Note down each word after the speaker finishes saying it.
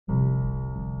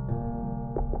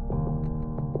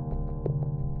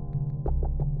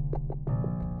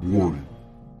Warning.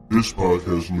 This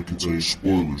podcast may contain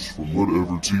spoilers from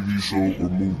whatever TV show or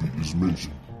movie is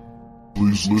mentioned.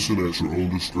 Please listen at your own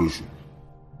discretion.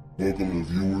 Welcome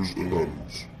to Viewers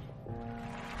Anonymous.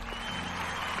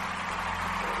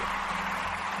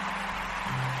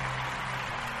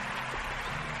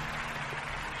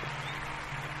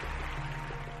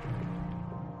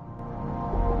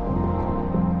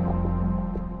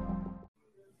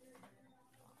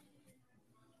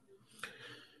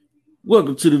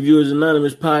 Welcome to the Viewers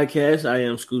Anonymous podcast. I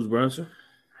am Scoots Bronson.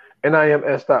 And I am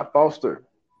S. Foster.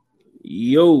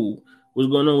 Yo, what's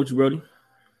going on with you, Brody?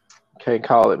 Can't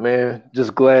call it, man.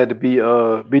 Just glad to be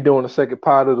doing the second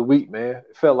pod of the week, man.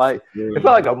 It felt like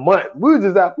a month. We were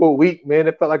just out for a week, man.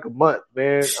 It felt like a month,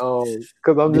 man.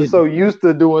 Because I'm just so used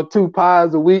to doing 2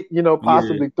 pods a week,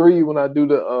 possibly 3 when I do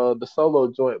the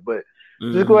solo joint. But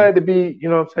just glad to be,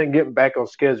 getting back on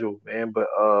schedule, man. But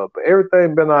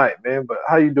everything been all right, man. But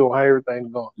how you doing? How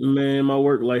everything going? Man, my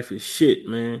work life is shit,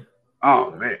 man.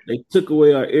 Oh man, they took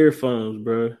away our earphones,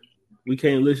 bro. We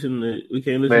can't listen to music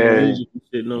and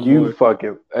shit no more. You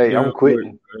fucking I'm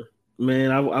quitting. Work,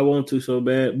 man, I want to so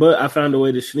bad. But I found a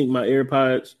way to sneak my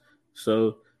AirPods.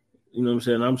 So, you know what I'm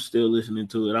saying? I'm still listening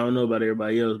to it. I don't know about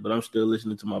everybody else, but I'm still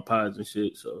listening to my pods and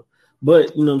shit. So,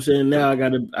 but you know what I'm saying? Now I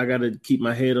gotta keep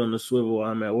my head on the swivel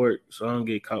while I'm at work, so I don't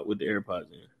get caught with the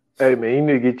AirPods in. Hey man, you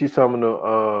need to get you some of the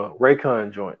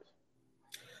Raycon joints.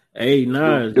 Hey,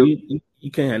 nah,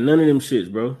 you can't have none of them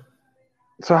shits, bro.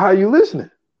 So how you listening?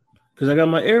 Because I got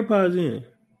my AirPods in.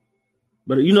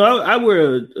 But, I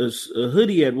wear a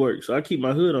hoodie at work, so I keep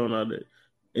my hood on all day.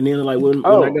 And then, like, when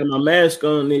I got my mask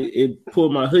on, it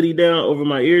pulled my hoodie down over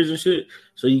my ears and shit,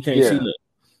 so you can't see nothing.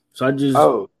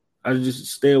 So I just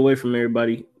stay away from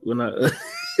everybody when I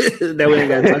that way I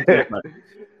got to talk to everybody.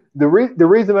 The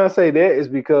reason I say that is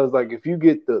because, like, if you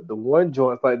get the one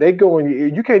joints, like, they go in your ear,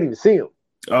 you can't even see them.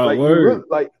 Oh, like, word.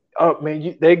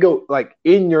 They go, like,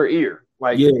 in your ear.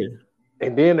 Like, yeah.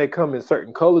 And then they come in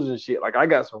certain colors and shit. Like, I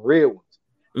got some red ones.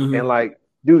 Mm-hmm. And, like,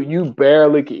 dude, you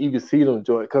barely can even see them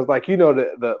joint. Because, like,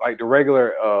 the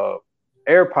regular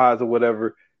AirPods or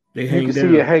whatever, you can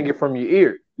see it hanging from your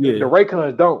ear. Yeah. The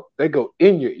Raycons don't. They go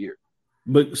in your ear.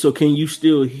 But, so can you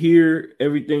still hear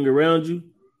everything around you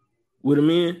with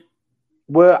them in?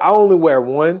 Well, I only wear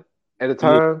one at a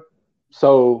time. Yeah.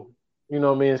 So, you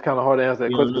know what I mean? It's kind of hard to answer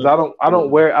that question because I don't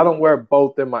wear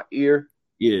both in my ear.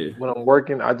 Yeah. When I'm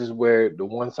working, I just wear the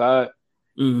one side.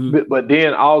 Mm-hmm. But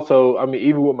then also, I mean,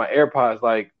 even with my AirPods,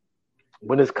 like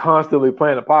when it's constantly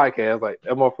playing a podcast, like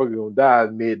that motherfucker gonna die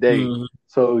midday. Mm-hmm.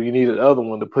 So you need another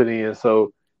one to put in.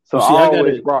 So I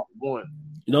always brought one.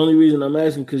 The only reason I'm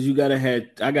asking because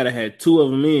I gotta have 2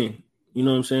 of them in. You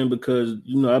know what I'm saying? Because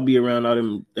I'll be around all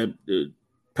them the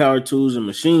power tools and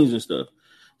machines and stuff.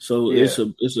 So it's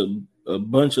a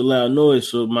bunch of loud noise.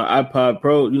 So my iPod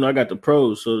Pro, I got the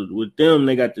Pros. So with them,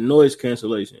 they got the noise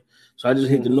cancellation. So I just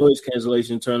hit the noise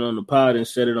cancellation, turn on the pod and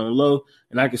set it on low.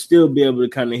 And I can still be able to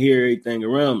kind of hear everything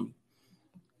around me.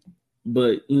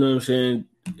 But, you know what I'm saying?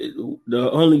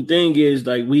 The only thing is,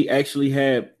 like, we actually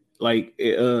had, like,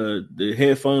 the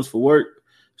headphones for work.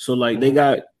 So, like, they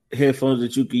got headphones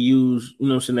that you could use, you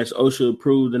know what I'm saying, that's OSHA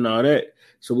approved and all that.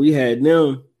 So we had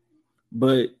them,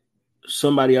 but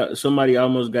somebody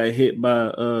almost got hit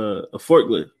by a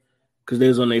forklift because they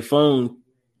was on their phone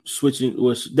switching.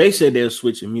 They said they were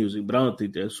switching music, but I don't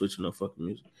think they're switching no fucking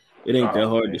music. It ain't that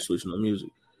hard to switch no music.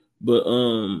 But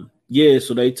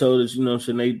so they told us, you know what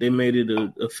I'm saying, they made it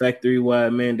a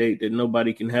factory-wide mandate that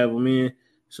nobody can have them in.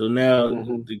 So now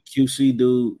the QC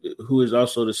dude, who is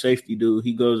also the safety dude,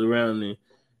 he goes around and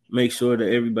makes sure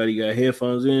that everybody got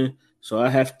headphones in. So I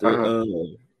have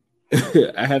to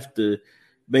I have to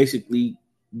basically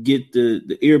get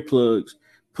the earplugs,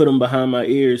 put them behind my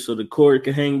ears so the cord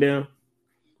can hang down.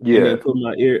 Yeah. And then put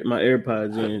my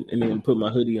AirPods in and then put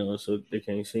my hoodie on so they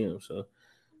can't see them. So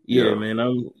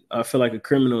man, I feel like a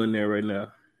criminal in there right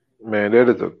now. Man, that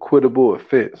is a quittable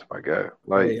offense, my guy.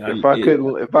 Like if I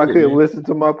couldn't listen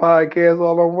to my podcast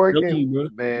while I'm working,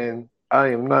 man, I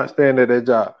am not staying at that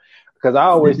job. Because I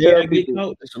always tell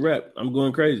people it's a wrap. I'm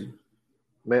going crazy.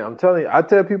 Man, I'm telling you, I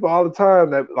tell people all the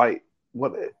time that, like,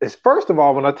 first of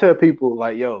all, when I tell people,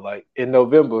 like, yo, like, in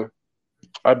November,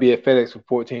 I'd be at FedEx for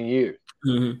 14 years.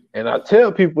 Mm-hmm. And I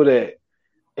tell people that,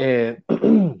 and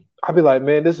I'll be like,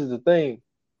 man, this is the thing.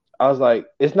 I was like,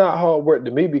 it's not hard work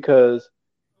to me because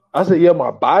I said, yeah,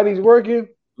 my body's working.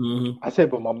 Mm-hmm. I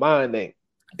said, but my mind ain't.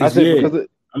 I said, because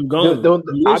I'm going.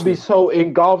 I be so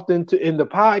engulfed in the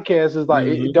podcast. It's like,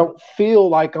 it don't feel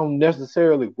like I'm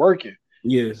necessarily working.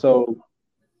 Yeah. So,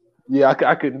 yeah,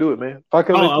 I couldn't do it, man. If I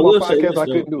couldn't listen to my podcast, I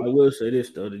couldn't do it. I will say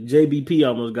this, though. The JBP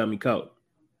almost got me caught.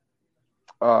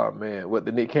 Oh man, what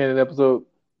the Nick Cannon episode?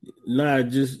 Nah,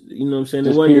 just you know what I'm saying.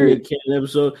 It wasn't a Nick Cannon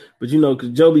episode, but you know,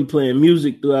 because Joe be playing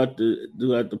music throughout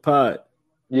the pod.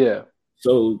 Yeah.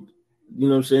 So you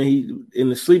know what I'm saying. He in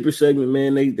the sleeper segment,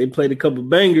 man. They played a couple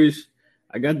bangers.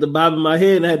 I got the bob in my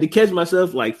head and I had to catch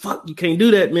myself like, fuck, you can't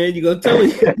do that, man. You gonna tell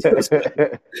me.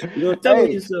 You gonna tell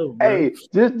yourself, bro. Hey,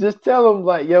 just tell them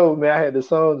like, yo, man, I had the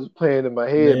song just playing in my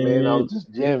head, man. I was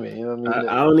just jamming. You know what I mean?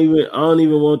 I don't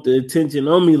even want the attention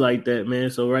on me like that, man.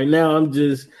 So right now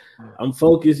I'm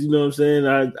focused, you know what I'm saying?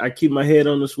 I keep my head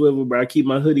on the swivel, bro. I keep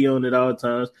my hoodie on at all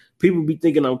times. People be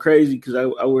thinking I'm crazy because I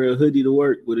wear a hoodie to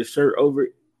work with a shirt over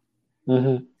it.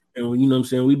 Mm-hmm. And you know what I'm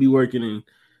saying? We be working in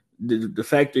the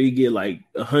factory get like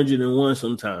 101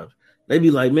 sometimes. They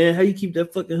be like, man, how you keep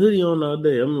that fucking hoodie on all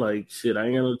day? I'm like, shit, I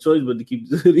ain't got no choice but to keep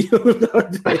the hoodie on all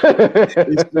day.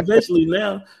 Especially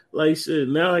now, like shit,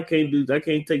 now I can't take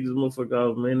this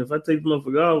motherfucker off, man. If I take this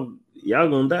motherfucker off, y'all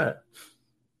gonna die.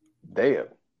 Damn,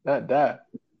 not die.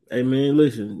 Hey man,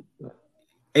 listen,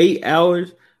 8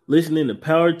 hours listening to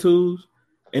Power Tools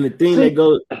and the thing that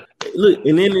goes. Look,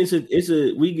 and then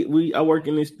I work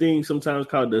in this thing sometimes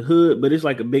called the hood, but it's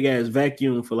like a big ass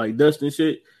vacuum for like dust and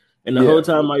shit. And the whole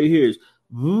time all you hear is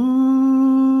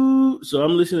woo. So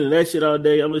I'm listening to that shit all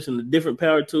day. I'm listening to different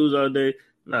Power Tools all day.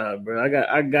 Nah, bro,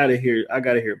 I gotta hear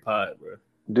pod, bro.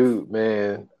 Dude,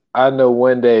 man, I know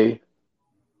one day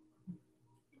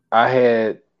I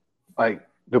had like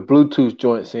the Bluetooth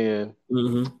joints in,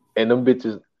 and them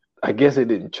bitches. I guess it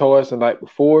didn't charge the night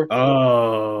before.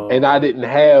 Oh. And I didn't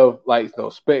have like no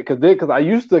spare because I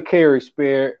used to carry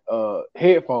spare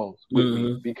headphones with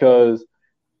me because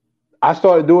I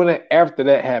started doing it after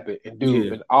that happened. And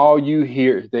dude, and all you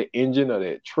hear is the engine of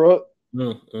that truck.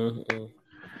 Man,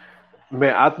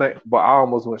 I think, but I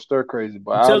almost went stir crazy.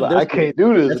 But I was like, I can't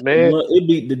do this, man.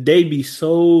 The day be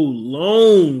so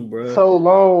long, bro. So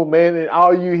long, man, and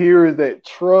all you hear is that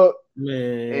truck.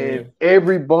 Man, and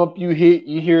every bump you hit,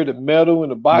 you hear the metal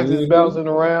and the boxes bouncing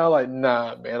around. Like,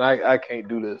 nah, man, I can't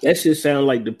do this. That shit sound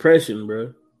like depression,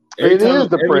 bro. It is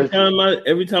depression.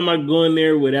 Every time I go in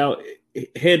there without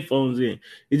headphones in,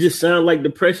 it just sounds like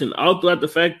depression all throughout the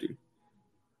factory.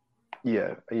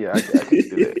 Yeah, I can't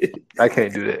do that. I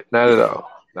can't do that. Not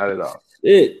at all.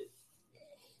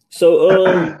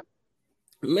 So,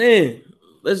 man,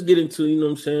 let's get into, you know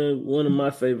what I'm saying, one of my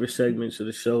favorite segments of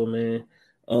the show, man.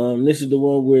 This is the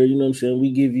one where, you know what I'm saying, we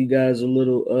give you guys a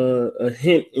little a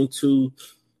hint into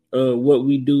what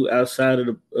we do outside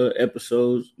of the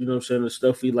episodes, you know what I'm saying, the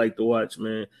stuff we like to watch,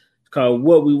 man. It's called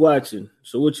What We Watching.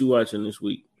 So what you watching this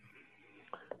week?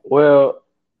 Well,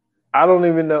 I don't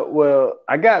even know. Well,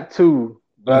 I got two,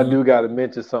 but I do got to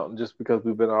mention something just because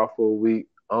we've been off for a week.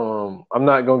 I'm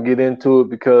not going to get into it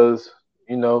because,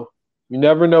 you know, you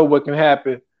never know what can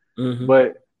happen,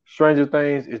 but Stranger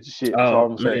Things is the shit. That's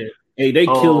all I'm saying. Hey, they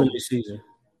killing this season.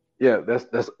 Yeah,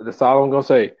 that's all I'm gonna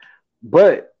say.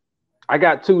 But I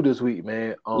got two this week,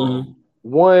 man.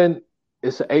 One,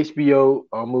 it's an HBO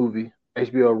movie,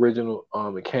 HBO original.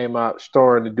 It came out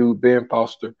starring the dude Ben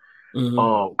Foster,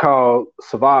 called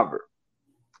Survivor,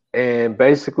 and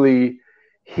basically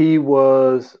he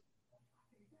was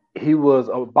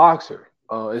a boxer.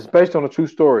 It's based on a true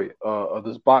story of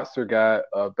this boxer guy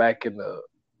back in the.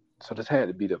 So this had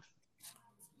to be the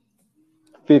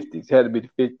 50s, had to be the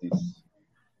 50s,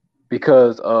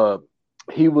 because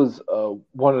he was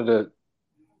one of the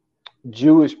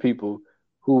Jewish people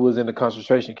who was in the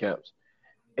concentration camps.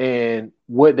 And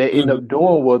what they ended up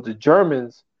doing was the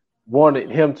Germans wanted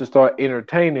him to start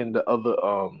entertaining the other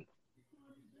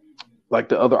like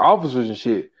the other officers and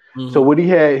shit. So what he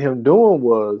had him doing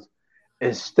was,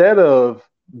 instead of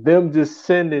them just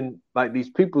sending like these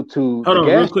people to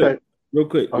real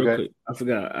quick. I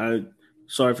forgot.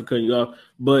 Sorry for cutting you off,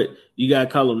 but you gotta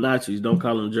call them Nazis. Don't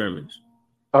call them Germans.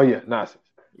 Oh yeah, Nazis.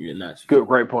 Yeah, Nazis.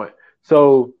 Great point.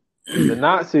 So the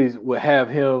Nazis would have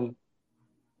him,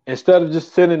 instead of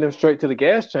just sending them straight to the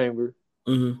gas chamber,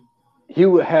 he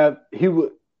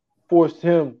would force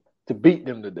him to beat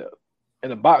them to death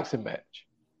in a boxing match.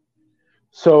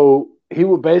 So he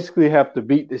would basically have to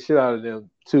beat the shit out of them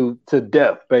to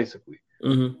death, basically.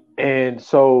 And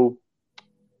so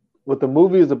what the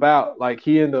movie is about, like,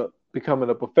 he ended up becoming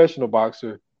a professional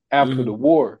boxer after the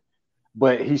war,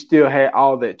 but he still had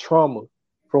all that trauma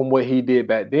from what he did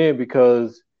back then,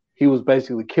 because he was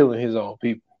basically killing his own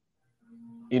people,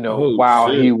 while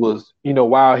he was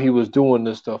doing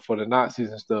this stuff for the Nazis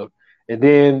and stuff. And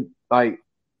then, like,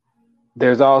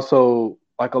 there's also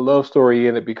like a love story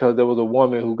in it, because there was a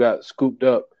woman who got scooped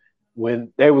up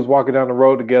when they was walking down the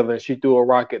road together, and she threw a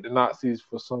rock at the Nazis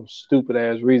for some stupid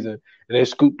ass reason, and they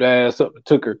scooped her ass up and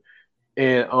took her.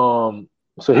 And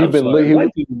So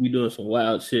white people be doing some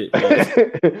wild shit.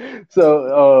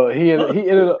 So he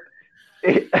ended up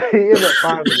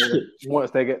finding her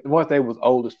once they was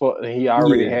old as fuck, and he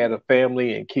already had a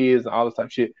family and kids and all this type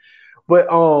of shit. But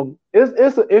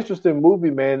it's an interesting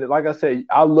movie, man. Like I said,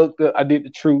 I did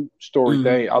the true story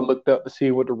thing. I looked up to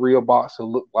see what the real boxer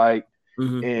looked like,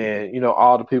 and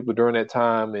all the people during that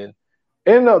time, and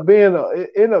ended up being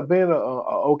a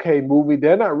okay movie.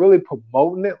 They're not really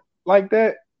promoting it like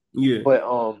that, but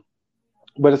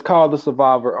it's called The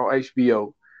Survivor on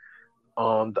HBO.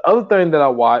 The other thing that I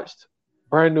watched,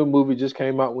 brand new movie, just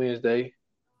came out Wednesday.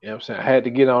 You know what I'm saying? I had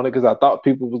to get on it because I thought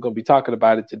people was going to be talking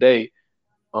about it today.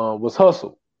 Was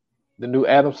Hustle, the new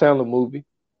Adam Sandler movie.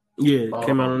 Yeah, it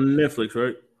came out on Netflix,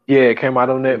 right? Yeah, it came out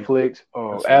on Netflix.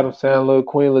 Adam Sandler,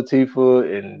 Queen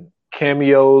Latifah, and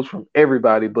cameos from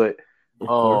everybody. But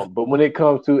when it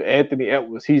comes to Anthony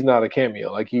Edwards, he's not a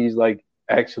cameo. Like, he's like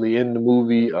actually in the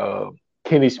movie.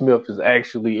 Kenny Smith is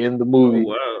actually in the movie.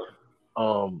 Oh,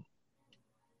 wow.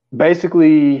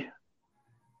 Basically,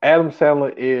 Adam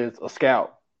Sandler is a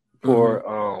scout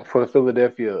for the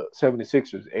Philadelphia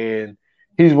 76ers, and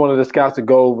he's one of the scouts to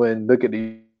go over and look at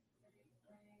the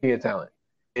talent.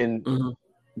 And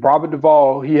Robert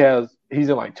Duvall, he's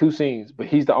in like 2 scenes, but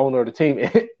he's the owner of the team.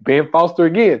 Ben Foster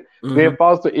again. Ben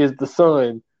Foster is the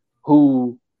son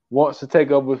who wants to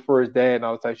take over for his dad and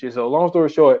all that type of shit. So long story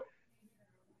short,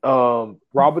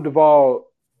 Robert Duvall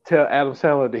tell Adam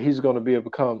Sandler that he's going to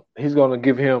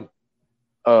give him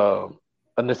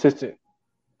an assistant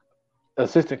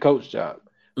coach job,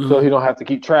 so he don't have to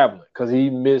keep traveling, because he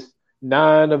missed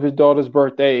 9 of his daughter's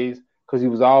birthdays because he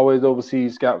was always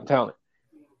overseas scouting talent.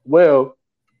 Well,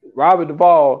 Robert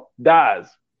Duvall dies,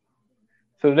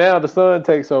 so now the son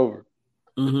takes over,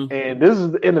 and this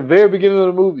is in the very beginning of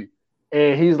the movie,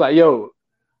 and he's like, "Yo,"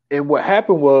 and what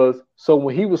happened was, so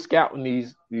when he was scouting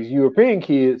these European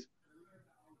kids,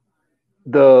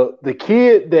 the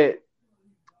kid that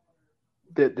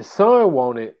the son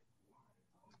wanted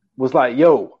was like,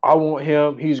 "Yo, I want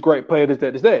him. He's a great player,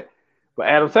 this, that. But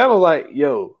Adam Sandler was like,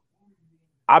 "Yo,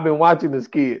 I've been watching this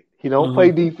kid. He don't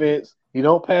play defense. He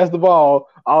don't pass the ball.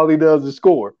 All he does is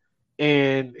score."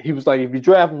 And he was like, "If you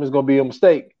draft him, it's going to be a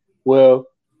mistake." Well,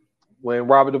 when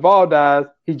Robert Duvall dies,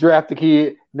 he drafted the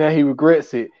kid. Now he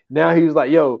regrets it. Now he was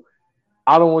like, "Yo,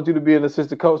 I don't want you to be an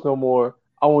assistant coach no more.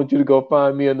 I want you to go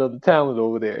find me another talent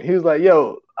over there." He was like,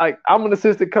 "Yo, I'm an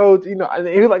assistant coach." And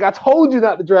he was like, "I told you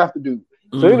not to draft the dude."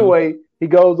 So anyway, he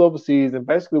goes overseas, and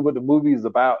basically what the movie is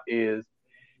about is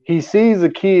he sees a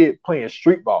kid playing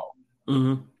street ball.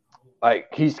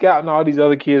 Like, he's scouting all these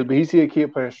other kids, but he sees a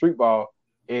kid playing street ball,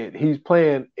 and he's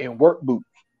playing in work boots,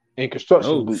 in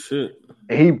construction boots. Shit.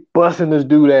 And he busting this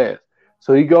dude ass.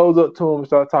 So he goes up to him and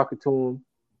starts talking to him.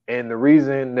 And the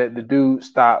reason that the dude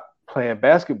stopped playing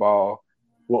basketball,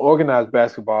 organized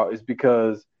basketball, is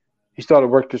because he started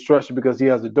working construction because he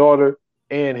has a daughter,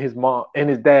 and his mom and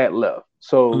his dad left.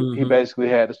 So he basically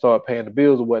had to start paying the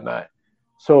bills and whatnot.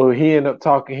 So he ended up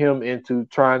talking him into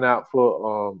trying out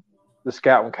for the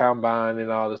scouting combine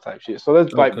and all this type of shit. So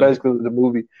that's like basically the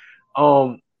movie.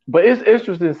 But it's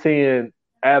interesting seeing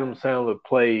Adam Sandler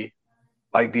play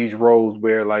like these roles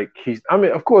where, like,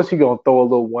 of course he's gonna throw a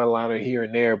little one-liner here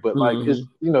and there, but like it's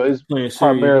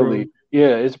primarily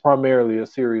a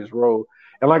serious role.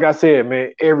 And like I said,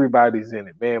 man, everybody's in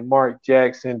it, man. Mark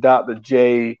Jackson, Dr.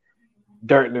 J,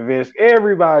 Dirk Nowitzki,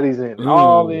 everybody's in it.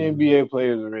 All the NBA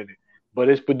players are in it. But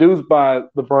it's produced by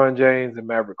LeBron James and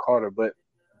Maverick Carter. But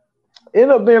it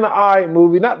ended up being an all right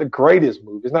movie. Not the greatest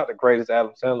movie. It's not the greatest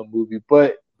Adam Sandler movie,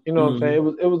 but you know what I'm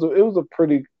saying? It was a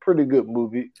pretty good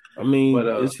movie. I mean,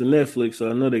 it's for Netflix,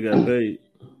 so I know they got paid.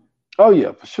 Oh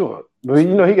yeah, for sure. But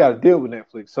he got to deal with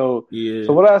Netflix. So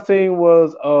So what I seen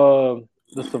was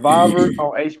The Survivor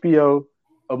on HBO,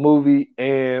 a movie,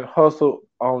 and Hustle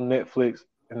on Netflix,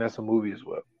 and that's a movie as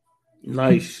well.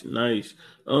 Nice.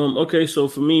 Okay, so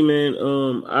for me, man,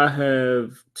 I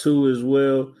have 2 as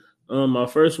well. My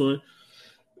first one,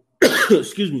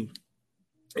 excuse me,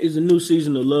 is a new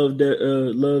season of Love,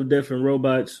 Death, and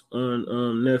Robots on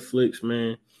Netflix,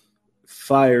 man.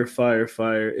 Fire.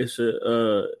 It's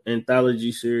a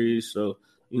anthology series, so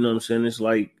you know what I'm saying? It's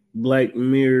like Black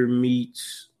Mirror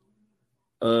meets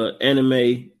anime.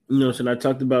 You know what I'm saying? I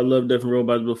talked about Love, Death, and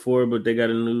Robots before, but they got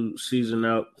a new season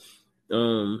out.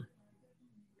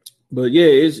 But yeah,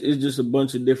 it's just a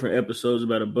bunch of different episodes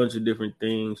about a bunch of different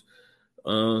things.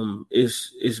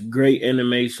 It's great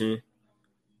animation.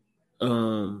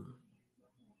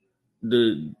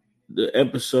 The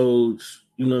episodes,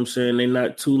 you know what I'm saying, they're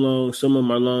not too long. Some of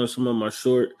them are long, some of them are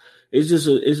short. It's just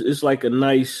it's like a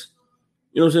nice,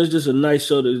 you know what I'm saying, it's just a nice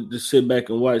show to sit back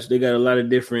and watch. They got a lot of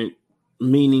different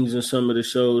meanings in some of the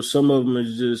shows. Some of them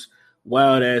is just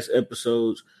wild ass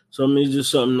episodes. So I mean, it's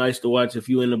just something nice to watch. If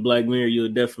you're into Black Mirror,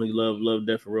 you'll definitely love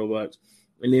Death and Robots.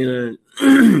 And then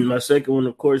my second one,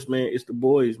 of course, man, it's The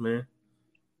Boys, man.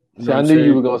 See, I knew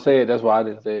you were gonna say it. That's why I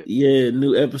didn't say it. Yeah,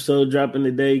 new episode dropping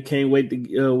today. Can't wait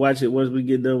to watch it once we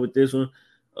get done with this one.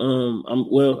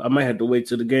 I might have to wait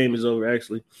till the game is over,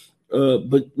 actually.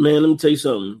 But man, let me tell you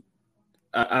something.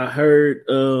 I heard.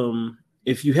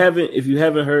 If you haven't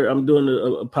heard, I'm doing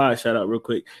a pod shout out real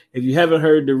quick. If you haven't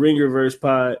heard the Ringerverse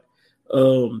pod,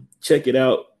 check it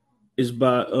out. It's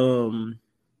by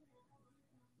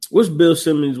what's Bill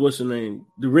Simmons? What's the name?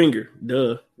 The Ringer.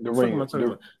 The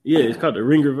Ringer. Yeah, it's called the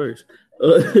Ringerverse.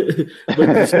 But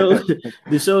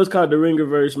the show is called the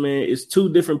Ringerverse, man. It's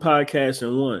two different podcasts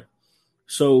in one.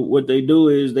 So what they do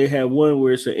is they have one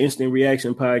where it's an instant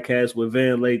reaction podcast with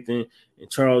Van Lathan and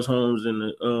Charles Holmes and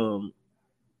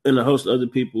a host of other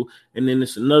people. And then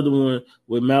it's another one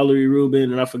with Mallory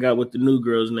Rubin, and I forgot what the new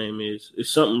girl's name is. It's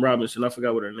something Robinson. I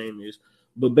forgot what her name is.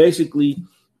 But basically,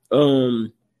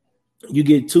 you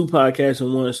get two podcasts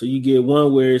in one. So you get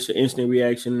one where it's an instant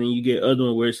reaction, and then you get other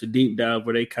one where it's a deep dive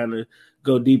where they kind of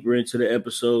go deeper into the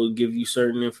episode, give you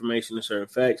certain information and certain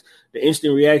facts. The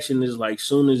instant reaction is like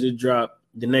soon as it dropped,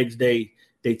 the next day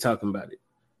they talking about it.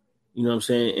 You know what I'm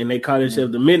saying? And they call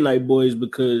themselves the Midnight Boys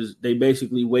because they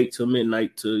basically wait till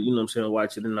midnight to, you know what I'm saying,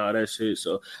 watch it and all that shit.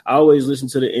 So I always listen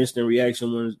to the instant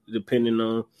reaction ones depending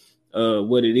on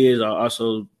what it is. I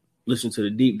also listen to the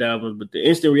deep dive ones, but the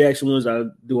instant reaction ones, I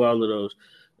do all of those.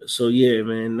 So yeah,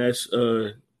 man, that's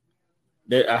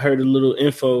that I heard a little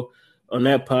info on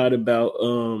that pod about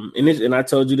and I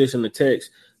told you this in the text,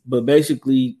 but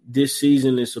basically this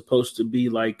season is supposed to be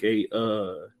like a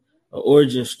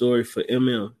origin story for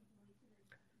MM.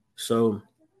 So,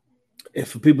 and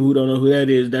for people who don't know who that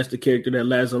is, that's the character that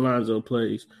Laz Alonso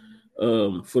plays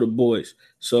for The Boys.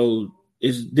 So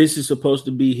this is supposed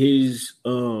to be his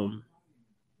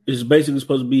it's basically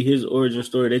supposed to be his origin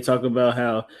story. They talk about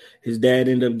how his dad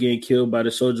ended up getting killed by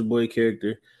the Soulja Boy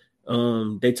character.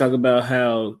 They talk about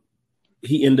how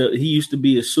he used to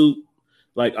be a suit,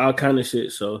 like all kind of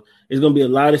shit. So it's gonna be a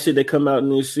lot of shit that come out in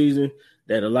this season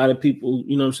that a lot of people,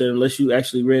 you know what I'm saying, unless you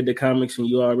actually read the comics and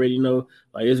you already know,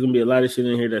 like there's gonna be a lot of shit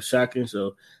in here that's shocking.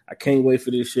 So I can't wait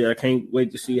for this shit. I can't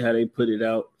wait to see how they put it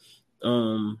out.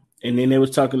 And then they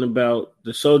was talking about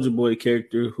the Soulja Boy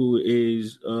character, who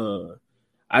is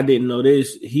I didn't know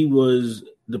this. He was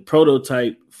the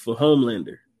prototype for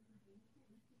Homelander.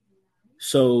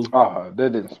 So that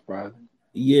didn't surprise me.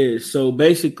 Yeah, so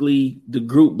basically the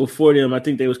group before them, I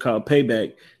think they was called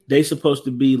Payback. They supposed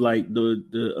to be like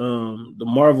the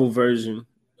Marvel version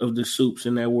of the Supes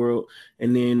in that world,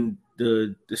 and then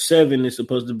the Seven is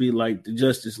supposed to be like the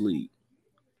Justice League.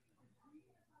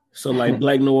 So like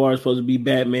Black Noir is supposed to be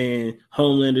Batman,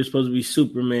 Homelander is supposed to be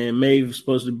Superman, Maeve is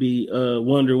supposed to be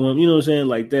Wonder Woman. You know what I'm saying,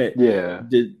 like that. Yeah.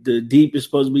 The Deep is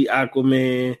supposed to be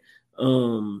Aquaman,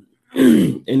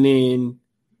 and then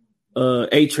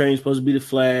A-Train's supposed to be the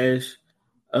Flash.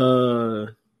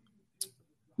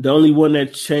 The only one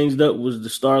that changed up was the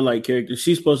Starlight character.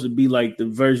 She's supposed to be like the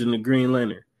version of Green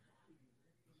Lantern.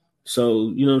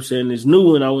 So, you know what I'm saying? This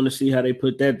new one, I want to see how they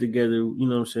put that together, you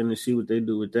know what I'm saying, to see what they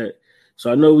do with that.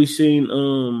 So I know we seen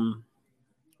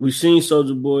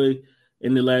Soulja Boy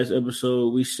in the last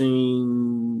episode. We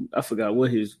seen, I forgot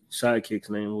what his sidekick's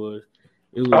name was.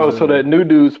 It was so that new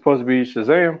dude's supposed to be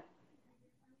Shazam?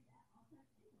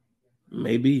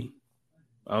 Maybe.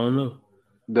 I don't know.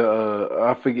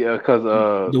 I forget because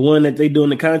the one that they doing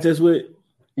the contest with.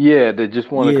 Yeah, they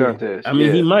just won the contest. I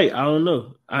mean, he might. I don't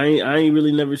know. I ain't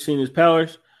really never seen his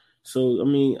powers, so I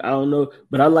mean, I don't know.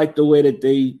 But I like the way that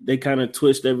they kind of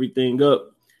twist everything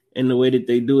up, and the way that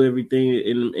they do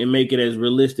everything and make it as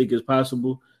realistic as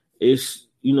possible. It's,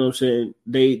 you know what I'm saying.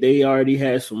 They already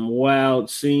had some wild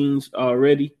scenes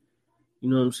already. You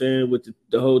know what I'm saying. With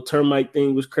the whole termite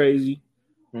thing was crazy.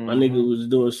 Mm-hmm. My nigga was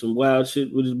doing some wild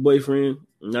shit with his boyfriend.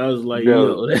 And I was like,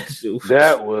 yo, that shit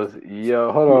was...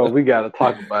 hold on, we got to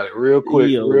talk about it real quick.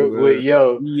 This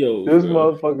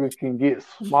motherfucker can get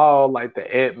small like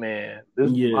the Ant-Man.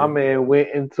 My man went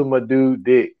into my dude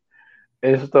dick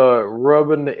and started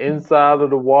rubbing the inside of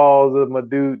the walls of my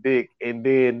dude dick and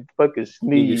then fucking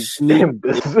sneezed. This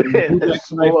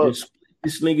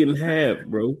nigga in half,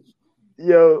 bro.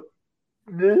 Yo,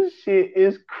 this shit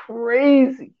is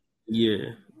crazy.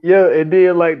 Yeah. Yeah, and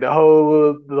then like the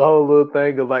whole little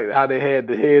thing of like how they had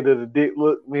the head of the dick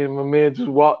look. Me and my man just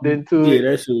walked into it. Yeah,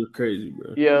 that shit was crazy,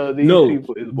 bro. Yeah, these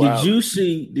people is wild.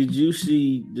 Did you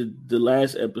see the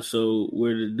last episode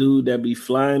where the dude that be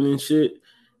flying and shit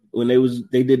when they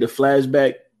did the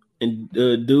flashback and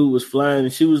dude was flying,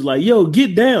 and she was like, "Yo,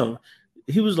 get down."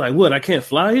 He was like, "What? I can't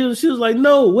fly here?" She was like,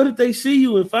 "No. What if they see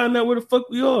you and find out where the fuck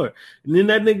we are?" And then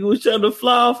that nigga was trying to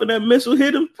fly off, and that missile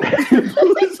hit him.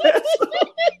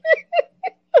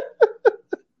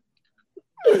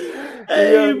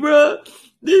 Hey, bro,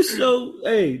 this show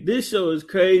is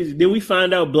crazy. Then we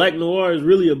find out Black Noir is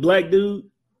really a black dude.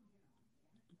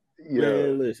 Yeah,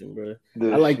 man, listen, bro.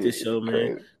 I like this show, man.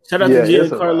 Crazy. Shout out to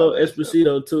Giancarlo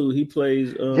Esposito too. He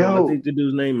plays. I think the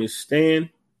dude's name is Stan.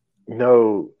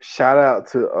 No, shout out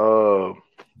to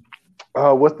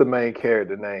what's the main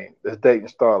character name? That's dating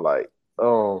Starlight.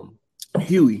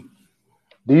 Huey.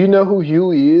 Do you know who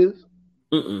Huey is?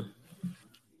 Mm-mm.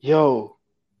 Yo,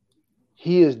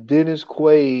 he is Dennis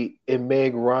Quaid and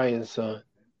Meg Ryan's son.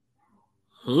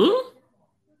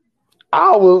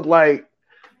 I was like,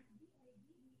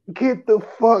 get the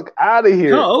fuck out of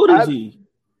here. How old is he?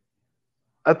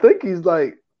 I think he's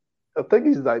like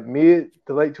mid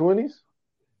to late 20s.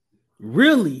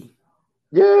 Really?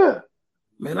 Yeah.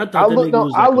 Man, I thought that nigga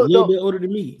was like a little bit older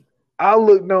than me. I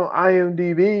looked on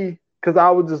IMDb because I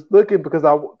was just looking because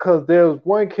there was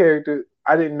one character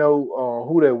I didn't know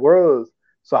who that was.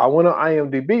 So I went on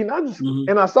IMDb and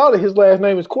and I saw that his last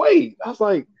name is Quaid. I was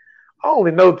like, I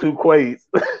only know two Quaids.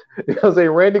 You know what I'm saying?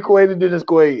 Randy Quaid and Dennis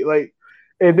Quaid. Like,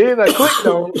 and then I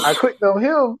clicked on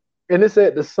him and it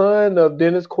said the son of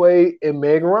Dennis Quaid and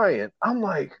Meg Ryan. I'm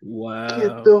like, wow,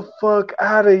 get the fuck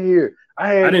out of here.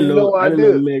 I didn't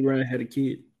know Meg Ryan had a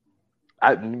kid.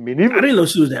 I didn't know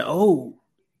she was that old.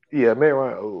 Yeah, Meg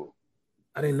Ryan old.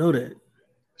 I didn't know that.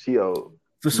 She old.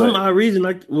 For some odd reason,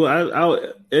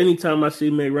 anytime I see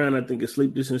Meg Ryan, I think of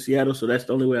Sleepless in Seattle, so that's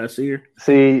the only way I see her.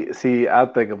 See, I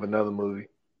think of another movie.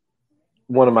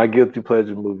 One of my guilty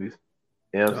pleasure movies.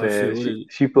 You know what I'm saying?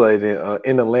 She played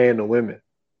in the Land of Women.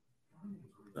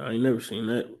 I ain't never seen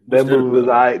that. That movie was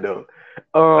alright though.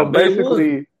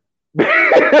 Basically, with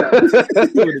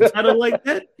a title like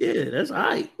that, yeah, that's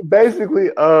alright. Basically,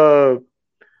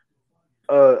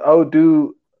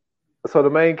 dude. So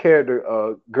the main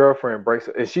character, girlfriend breaks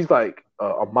up, and she's like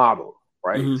a model,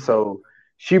 right? Mm-hmm. So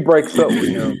she breaks up with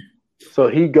him. So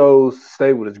he goes to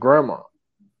stay with his grandma.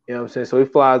 You know what I'm saying? So he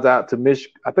flies out to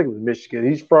Michigan. I think it was Michigan.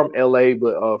 He's from LA,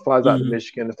 but flies out to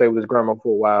Michigan to stay with his grandma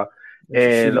for a while.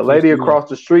 And the lady across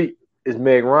the street is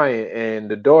Meg Ryan, and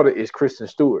the daughter is Kristen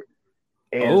Stewart.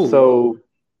 And so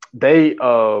they,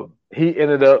 he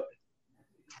ended up,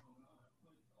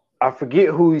 I forget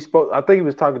who he spoke. I think he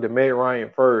was talking to Meg Ryan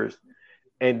first.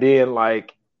 And then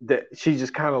like that, she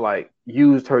just kind of like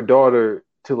used her daughter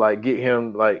to like get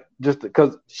him like just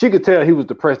because she could tell he was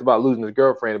depressed about losing his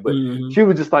girlfriend, but she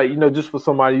was just like, just for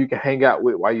somebody you can hang out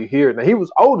with while you're here. Now he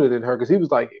was older than her because he was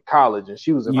like in college and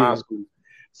she was in high school.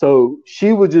 So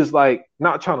she was just like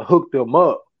not trying to hook them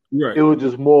up. Right. It was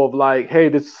just more of like, hey,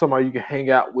 this is somebody you can hang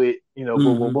out with,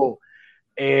 boom, boom, boom.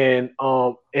 And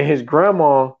his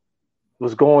grandma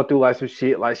was going through like some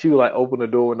shit. Like she would like open the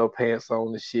door with no pants on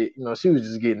and shit. She was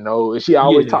just getting old. And she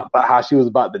always talked about how she was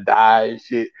about to die and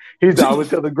shit. He's always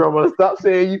telling grandma, stop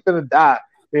saying you finna die.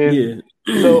 And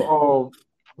so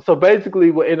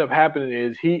basically what ended up happening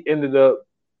is he ended up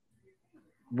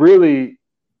really,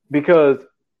 because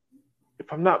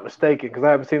if I'm not mistaken, because I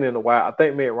haven't seen it in a while, I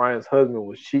think Meg Ryan's husband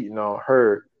was cheating on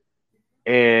her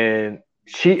and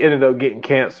she ended up getting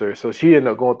cancer. So she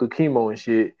ended up going through chemo and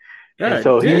shit. And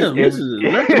so this is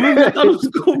not the movie I thought it was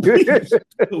going to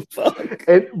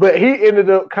be. But he ended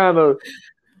up kind of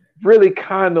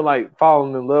like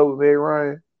falling in love with Meg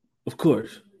Ryan. Of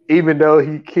course. Even though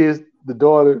he kissed the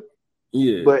daughter.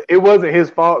 Yeah. But it wasn't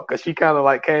his fault because she kind of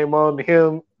like came on to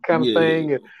him kind of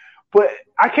thing. But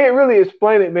I can't really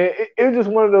explain it, man. It was just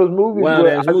one of those movies.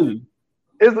 Wild-ass movie.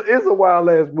 It's a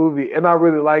wild-ass movie, and I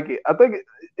really like it. I think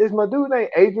is my dude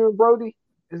named Adrian Brody?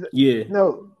 Is it? Yeah.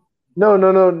 No,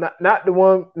 not the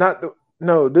one.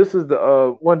 No, this is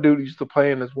the one dude who used to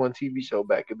play in this one TV show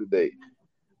back in the day.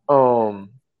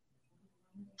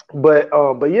 But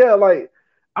yeah, like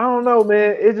I don't know,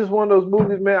 man. It's just one of those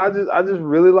movies, man. I just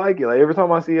really like it. Like every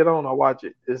time I see it on, I watch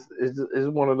it. It's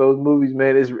one of those movies,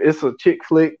 man. It's a chick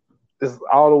flick. It's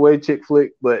all the way chick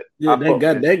flick, but yeah,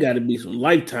 that got to be some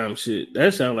Lifetime shit.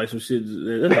 That sounds like some shit.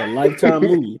 That's a Lifetime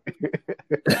movie.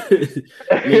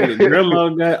 Nigga, grandma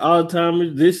got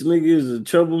Alzheimer's. This nigga is a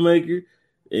troublemaker,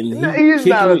 and he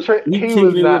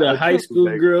kicking it with a high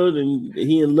school girl, and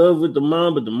he in love with the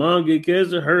mom, but the mom get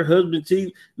cancer. Her husband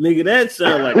cheat. Nigga, that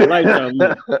sounds like a Lifetime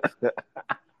movie.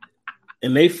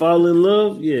 And they fall in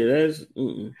love, yeah. That's.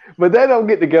 But they don't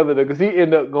get together though, because he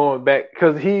ended up going back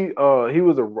because I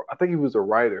think he was a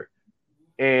writer,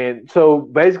 and so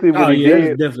basically what he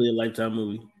did, that's definitely a Lifetime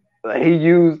movie. he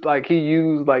used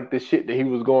the shit that he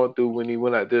was going through when he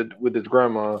went out there with his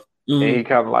grandma, and he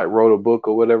kind of like wrote a book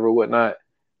or whatever, whatnot.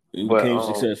 It became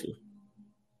successful.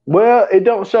 Well, it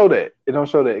don't show that. It don't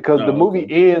show that because the movie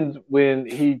ends when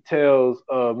he tells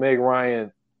Meg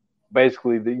Ryan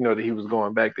basically that he was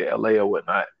going back to LA or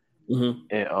whatnot,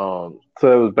 and so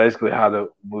it was basically how the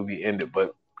movie ended.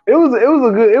 But it was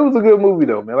a good movie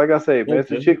though, man. Like I say, man,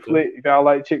 it's a chick flick. If y'all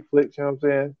like chick flicks, you know what I'm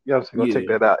saying? Y'all go check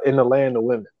that out. In the Land of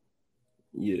Women.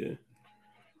 Yeah.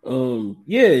 And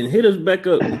hit us back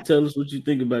up and tell us what you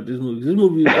think about this movie. This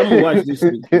movie, I'm gonna watch this.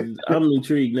 I'm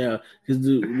intrigued now because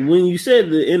when you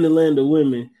said In the Land of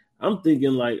Women, I'm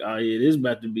thinking like, oh yeah, this is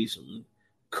about to be some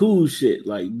cool shit.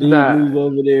 Like, dude, move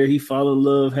over there, he fall in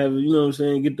love, have you know what I'm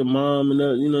saying, get the mom and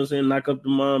you know what I'm saying, knock up the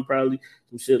mom, probably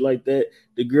some shit like that.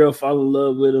 The girl fall in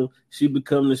love with him. He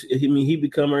become her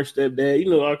stepdad. You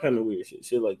know, all kind of weird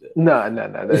shit like that. No,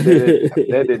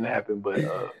 that didn't happen, But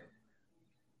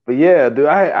yeah, dude,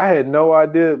 I had no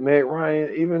idea Meg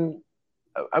Ryan even.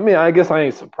 I mean, I guess I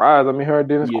ain't surprised. I mean, her and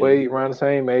Dennis Quaid around the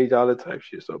same age, all that type of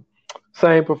shit. So,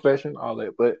 same profession, all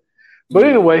that. But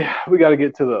anyway, we got to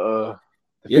get to the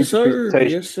yes,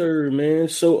 sir, man.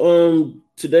 So,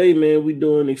 today, man, we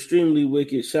doing Extremely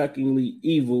Wicked, Shockingly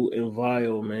Evil, and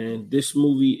Vile, man. This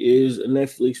movie is a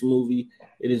Netflix movie.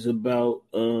 It is about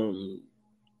a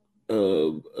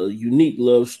unique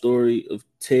love story of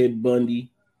Ted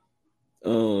Bundy.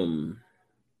 And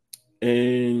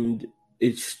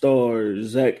it stars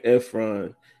Zac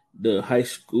Efron, the High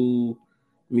School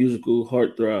Musical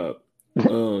heartthrob.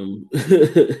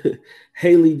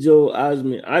 Haley Joel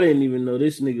Osment. I didn't even know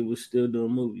this nigga was still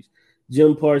doing movies.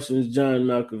 Jim Parsons, John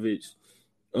Malkovich,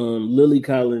 Lily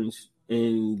Collins,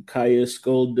 and Kaya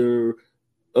Scodelario.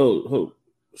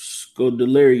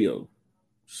 Scodelario.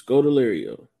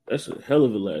 That's a hell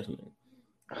of a last name.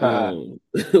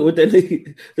 What that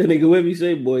nigga Webby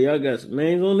say, boy, y'all got some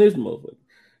names on this motherfucker.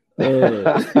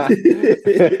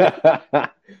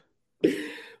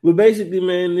 But basically,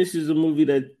 man, this is a movie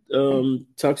that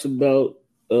talks about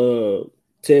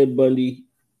Ted Bundy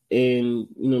and,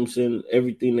 you know what I'm saying,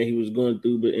 everything that he was going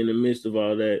through. But in the midst of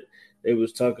all that, they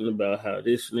was talking about how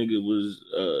this nigga was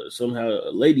somehow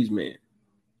a ladies' man.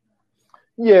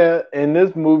 Yeah, and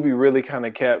this movie really kind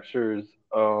of captures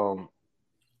how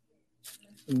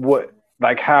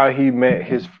he met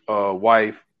his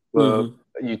wife.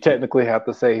 You technically have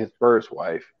to say his first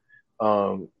wife,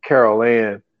 Carol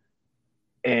Ann,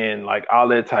 and like all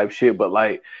that type shit. But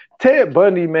like Ted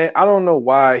Bundy, man, I don't know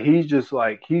why he's just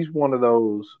like he's one of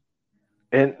those.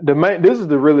 And this is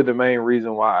the main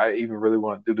reason why I even really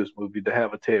want to do this movie, to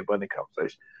have a Ted Bundy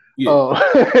conversation. Yeah.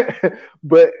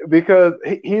 But because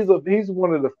he's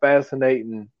one of the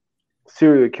fascinating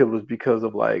serial killers because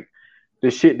of like the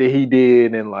shit that he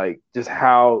did and like just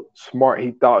how smart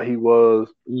he thought he was.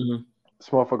 This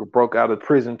motherfucker broke out of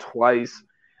prison twice.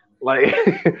 Like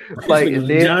and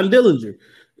then, John Dillinger.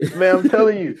 Man, I'm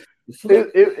telling you,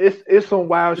 it's some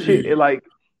wild shit.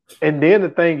 And then the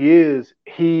thing is,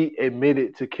 he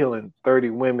admitted to killing 30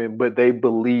 women, but they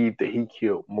believed that he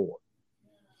killed more.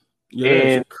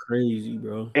 Yeah, that's crazy,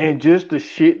 bro. And just the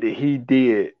shit that he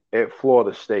did at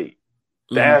Florida State,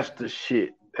 that's the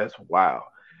shit. That's wild.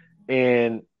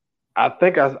 And I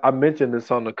think I mentioned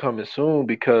this on the Coming Soon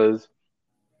because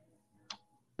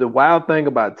the wild thing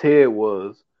about Ted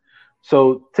was,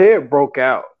 so Ted broke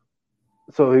out.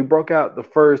 So he broke out the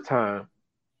first time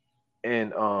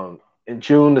in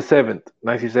June the 7th,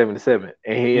 1977,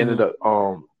 and he ended up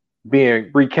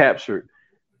being recaptured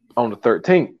on the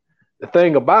 13th. The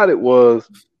thing about it was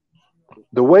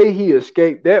the way he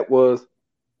escaped that was,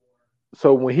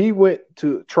 so when he went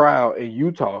to trial in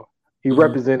Utah, he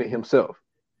represented himself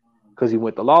because he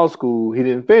went to law school. He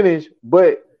didn't finish,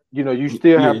 but you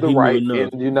still have the right in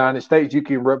the United States. You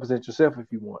can represent yourself if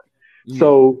you want. Yeah.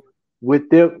 So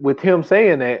with him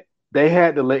saying that, they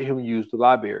had to let him use the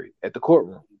library at the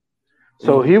courtroom.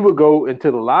 So he would go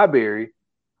into the library,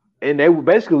 and they would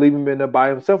basically leave him in there by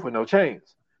himself with no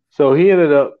chains. So he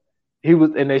ended up,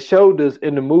 and they showed us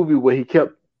in the movie where he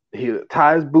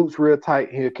tie his boots real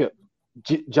tight. He kept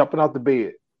jumping off the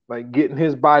bed, like getting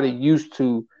his body used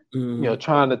to,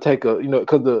 trying to take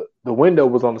because the window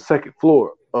was on the second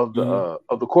floor of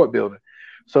the court building.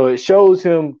 So it shows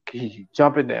him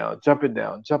jumping down, trying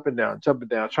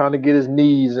to get his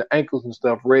knees and ankles and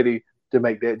stuff ready to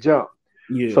make that jump.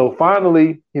 Yeah. So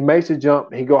finally, he makes a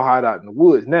jump. He go hide out in the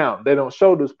woods. Now they don't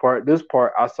show this part. This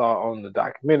part I saw on the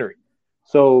documentary.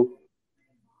 So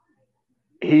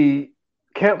he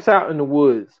camps out in the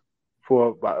woods for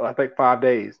about, I think, 5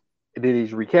 days, and then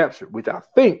he's recaptured. Which I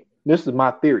think, this is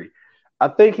my theory, I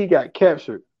think he got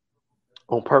captured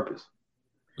on purpose.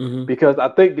 because I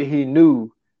think that he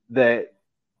knew that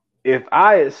if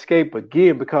I escape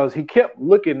again, because he kept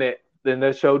looking at, then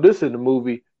they showed this in the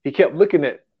movie, he kept looking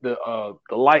at the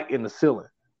light in the ceiling.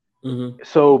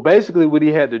 So basically what he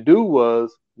had to do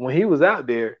was, when he was out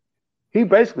there, he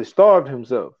basically starved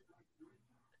himself.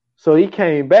 So he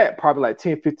came back probably like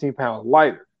 10, 15 pounds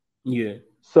lighter. Yeah.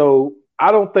 So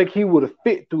I don't think he would have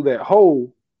fit through that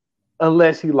hole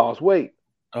unless he lost weight.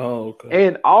 Oh, okay.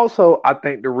 And also, I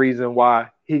think the reason why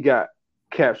he got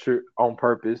captured on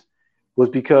purpose was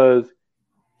because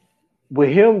with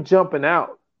him jumping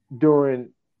out during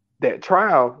that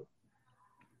trial,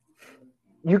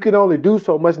 you can only do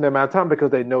so much in that amount of time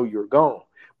because they know you're gone.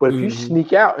 But if you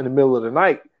sneak out in the middle of the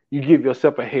night, you give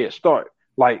yourself a head start.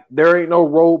 Like, there ain't no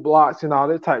roadblocks and all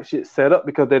that type shit set up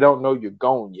because they don't know you're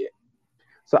gone yet.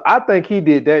 So I think he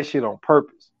did that shit on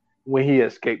purpose when he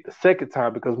escaped the second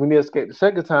time, because when he escaped the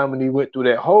second time, when he went through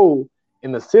that hole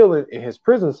in the ceiling in his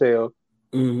prison cell,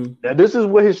 now this is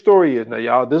what his story is. Now,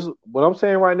 y'all, this is what I'm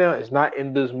saying right now is not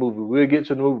in this movie. We'll get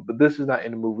to the movie, but this is not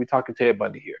in the movie. We're talking Ted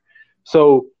Bundy here.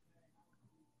 So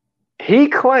he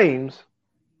claims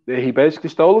that he basically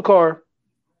stole a car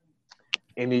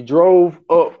and he drove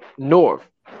up north.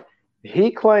 He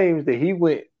claims that he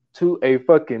went to a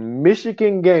fucking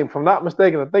Michigan game. If I'm not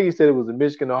mistaken, I think he said it was a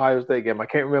Michigan-Ohio State game. I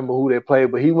can't remember who they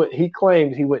played, but he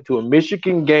claims he went to a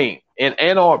Michigan game in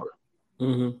Ann Arbor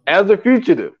as a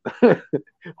fugitive.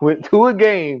 Went to a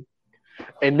game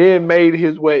and then made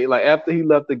his way. Like, after he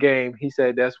left the game, he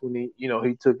said that's when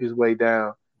he took his way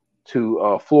down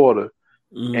to Florida.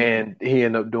 And he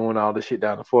ended up doing all the shit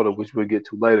down in Florida, which we'll get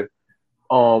to later.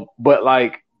 But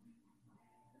like,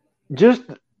 just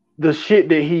the shit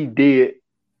that he did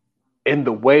and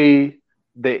the way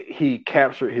that he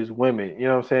captured his women, you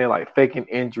know what I'm saying? Like, faking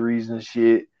injuries and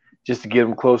shit just to get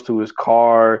him close to his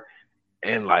car.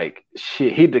 And like,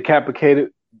 shit, he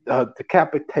decapitated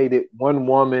one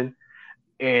woman.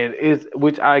 And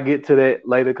which I get to that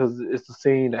later because it's the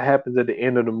scene that happens at the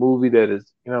end of the movie that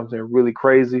is, you know what I'm saying, really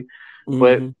crazy.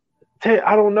 But Ted,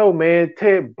 I don't know, man.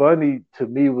 Ted Bundy to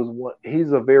me was one.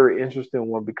 He's a very interesting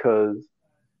one because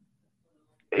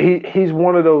he's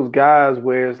one of those guys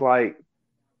where it's like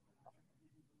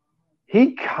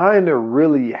he kind of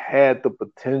really had the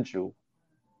potential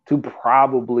to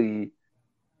probably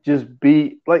just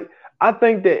be like. I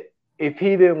think that if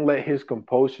he didn't let his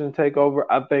compulsion take over,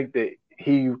 I think that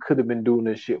he could have been doing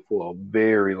this shit for a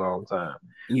very long time.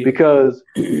 Yeah. Because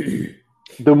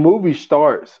the movie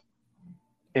starts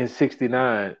in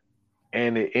 69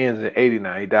 and it ends in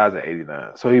 89. He dies at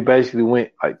 89. So he basically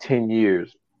went like 10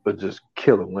 years of just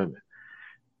killing women.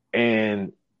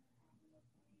 And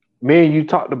me and you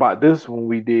talked about this when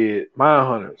we did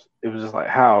Mindhunters. It was just like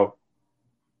how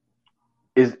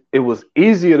it was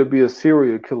easier to be a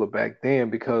serial killer back then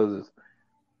because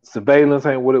surveillance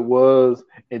ain't what it was.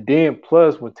 And then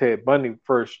plus when Ted Bundy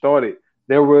first started,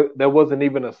 there wasn't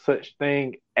even a such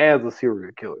thing as a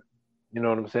serial killer. You know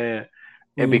what I'm saying?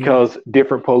 And because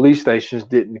different police stations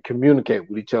didn't communicate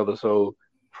with each other. So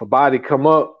if a body come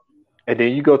up and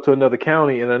then you go to another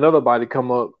county and another body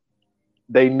come up,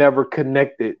 they never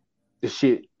connected the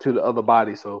shit to the other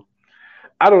body. So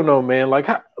I don't know, man.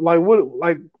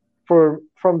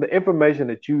 From the information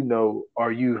that you know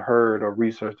or you heard or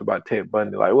researched about Ted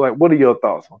Bundy, like what are your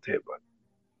thoughts on Ted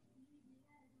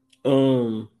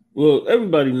Bundy? Well,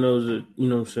 everybody knows that, you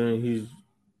know what I'm saying,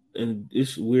 and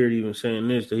it's weird even saying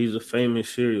this, that he's a famous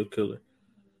serial killer.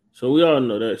 So we all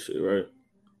know that shit, right?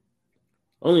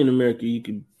 Only in America you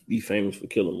could be famous for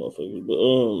killing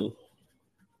motherfuckers.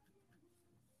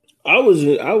 But I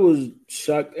was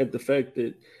shocked at the fact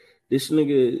that this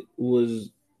nigga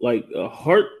was like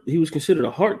he was considered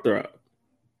a heartthrob.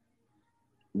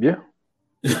 Yeah.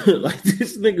 Like,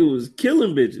 this nigga was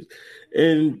killing bitches.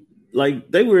 And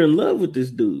like, they were in love with this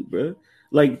dude, bro.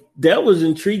 Like, that was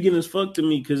intriguing as fuck to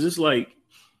me because it's like,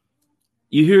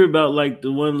 you hear about like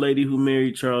the one lady who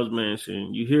married Charles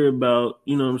Manson. You hear about,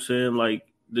 you know what I'm saying, like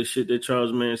the shit that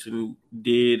Charles Manson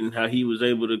did and how he was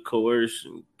able to coerce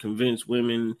and convince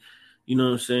women, you know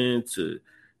what I'm saying, to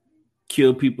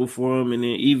kill people for him, and then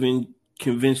even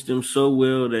convince them so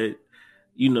well that,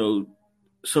 you know,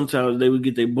 sometimes they would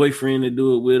get their boyfriend to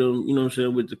do it with them, you know what I'm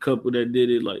saying, with the couple that did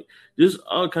it, like just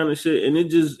all kind of shit. And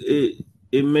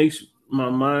it makes my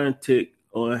mind tick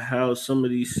on how some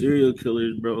of these serial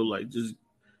killers, bro, like just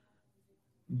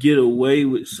get away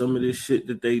with some of this shit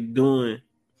that they doing.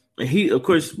 And he, of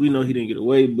course, we know he didn't get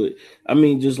away, but I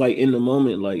mean, just like in the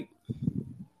moment, like,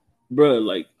 bro,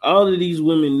 like all of these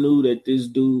women knew that this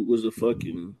dude was a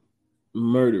fucking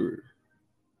murderer.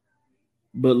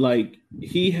 but like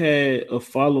he had a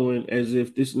following as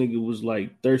if this nigga was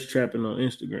like thirst trapping on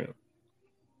Instagram.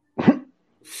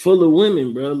 Full of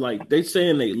women, bro. Like they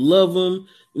saying they love him.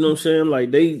 You know what I'm saying?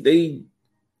 Like they, you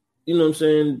know what I'm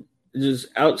saying? Just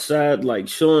outside, like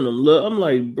showing them love. I'm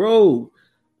like, bro,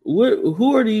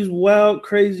 who are these wild,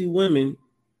 crazy women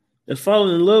that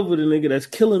falling in love with a nigga that's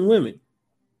killing women?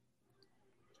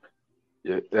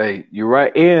 Yeah, hey, you're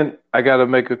right. And I got to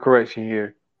make a correction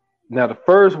here. Now, the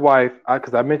first wife,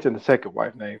 because I mentioned the second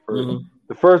wife name first. Mm-hmm.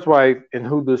 The first wife and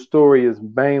who the story is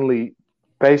mainly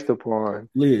based upon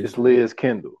is Liz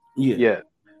Kendall. Yeah.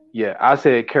 I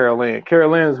said Carol Ann.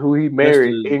 Carol Ann is who he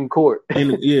married in court.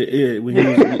 When he was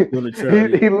on the trial.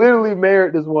 He literally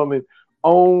married this woman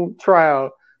on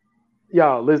trial.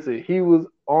 Y'all, listen, he was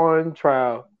on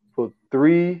trial for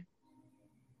 3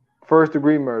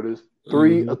 first-degree murders,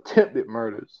 3 attempted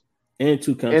murders, and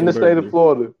 2 counts in the state of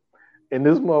Florida. And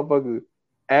this motherfucker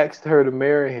asked her to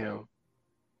marry him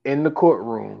in the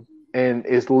courtroom. And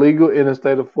it's legal in the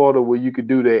state of Florida where you could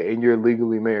do that and you're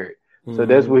legally married. So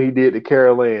that's what he did to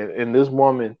Carol Ann. And this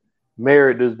woman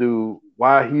married this dude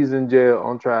while he's in jail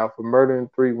on trial for murdering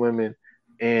 3 women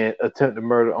and attempted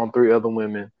murder on 3 other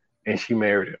women. And she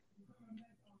married him.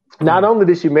 Not only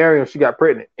did she marry him, she got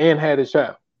pregnant and had a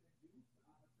child.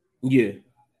 Yeah.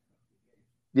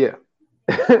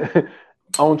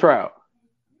 On trial.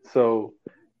 So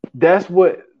that's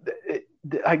what,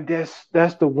 like,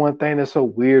 that's the one thing that's so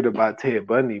weird about Ted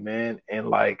Bundy, man. And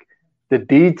like the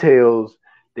details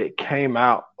that came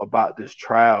out about this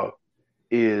trial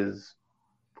is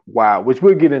wild, which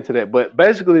we'll get into that. But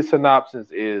basically, the synopsis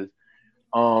is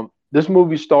this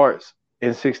movie starts in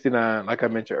 1969, like I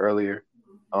mentioned earlier.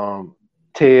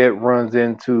 Ted runs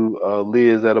into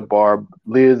Liz at a bar.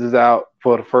 Liz is out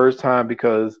for the first time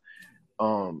because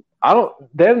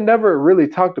they never really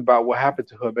talked about what happened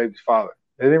to her baby's father.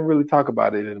 They didn't really talk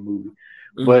about it in the movie.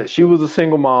 Mm-hmm. But she was a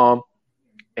single mom,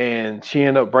 and she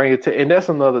ended up bringing Ted. And that's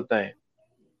another thing.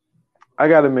 I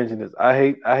got to mention this. I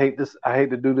hate this. I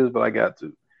hate to do this, but I got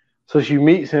to. So she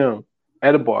meets him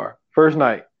at a bar, first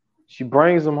night. She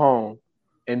brings him home,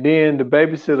 and then the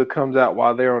babysitter comes out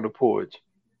while they're on the porch.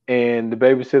 And the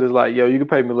babysitter's like, yo, you can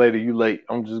pay me later. You late.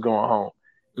 I'm just going home.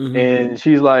 Mm-hmm. And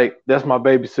she's like, that's my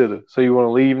babysitter. So you want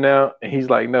to leave now? And he's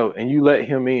like, no. And you let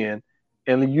him in,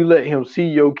 and you let him see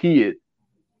your kid.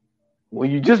 Well,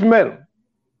 you just met him.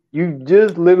 You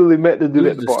just literally met the dude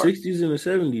at the bar. The 60s and the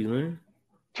 70s, man.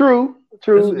 True.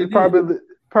 It's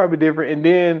probably different. And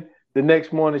then the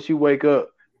next morning she wake up,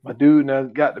 my dude now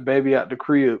got the baby out the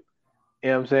crib. You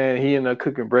know what I'm saying? He ended up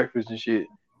cooking breakfast and shit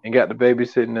and got the baby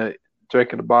sitting there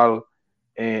drinking the bottle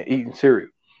and eating cereal.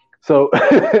 So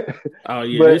oh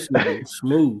yeah, this is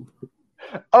smooth.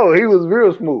 Oh, he was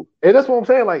real smooth. And that's what I'm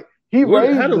saying. Like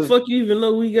raised how the fuck you even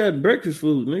know we got breakfast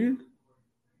food, nigga?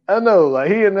 I know, like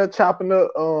he ended up chopping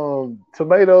up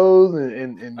tomatoes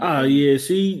and yeah,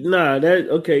 see,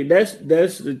 that's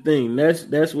the thing.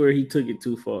 That's where he took it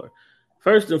too far.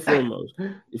 First and foremost,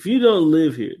 if you don't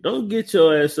live here, don't get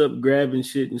your ass up grabbing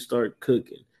shit and start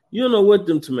cooking. You don't know what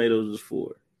them tomatoes is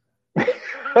for.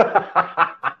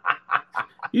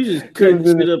 You just cutting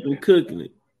shit up and cooking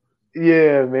it.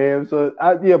 Yeah, man. So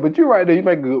but you're right there. You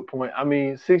make a good point. I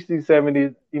mean, 60s,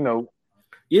 70s, you know.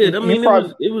 Yeah, I mean,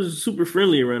 it was super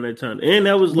friendly around that time. And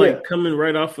that was like coming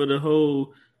right off of the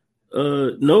whole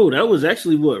no, that was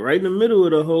actually right in the middle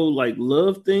of the whole like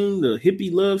love thing, the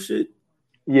hippie love shit.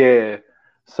 Yeah.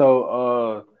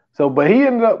 So but he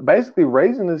ended up basically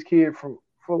raising this kid for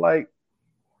like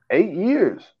 8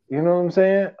 years. You know what I'm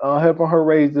saying? Helping her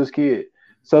raise this kid.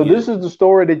 So this is the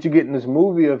story that you get in this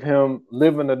movie of him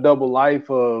living a double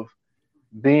life of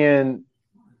being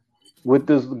with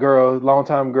this girl,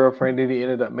 longtime girlfriend, and he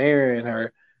ended up marrying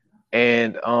her.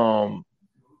 And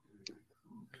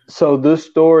so this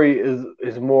story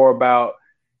is more about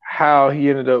how he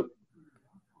ended up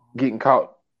getting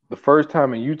caught the first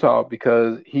time in Utah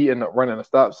because he ended up running a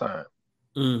stop sign.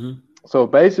 Mm-hmm. So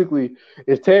basically,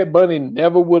 if Ted Bundy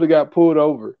never would have got pulled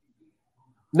over,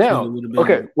 now,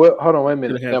 okay, well, hold on, wait a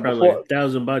minute. Now, probably like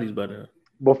 1,000 bodies by now.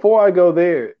 Before I go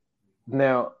there,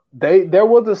 now there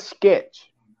was a sketch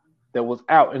that was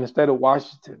out in the state of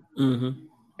Washington,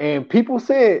 and people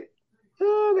said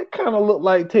that kind of looked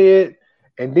like Ted.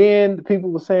 And then people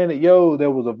were saying that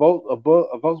there was a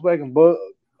Volkswagen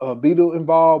Beetle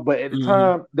involved, but at the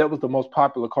time that was the most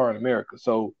popular car in America.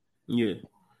 So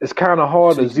it's kind of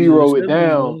hard to zero it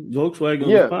down. Volkswagen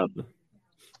was popular.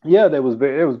 Yeah, it was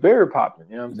very popular.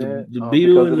 You know what I'm saying? The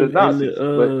Beetle and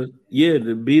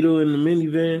the Beetle and the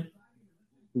minivan.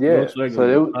 Yeah.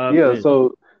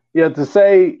 So to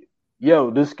say,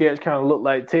 this sketch kind of looked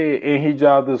like Ted, and he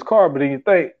drove this car, but then you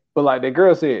think But like that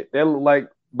girl said, that looked like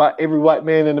about every white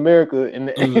man in America, and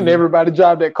everybody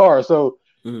drive that car. So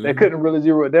they couldn't really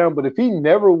zero it down. But if he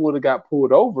never would have got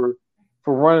pulled over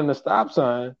for running the stop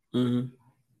sign,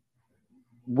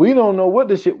 we don't know what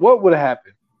would have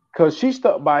happened. Because she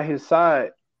stuck by his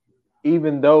side,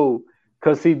 even though,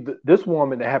 this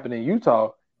woman that happened in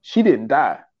Utah, she didn't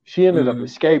die. She ended up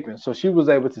escaping. So she was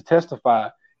able to testify.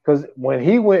 Because when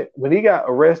he got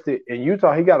arrested in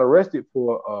Utah, he got arrested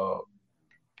for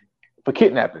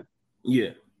kidnapping.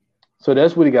 Yeah. So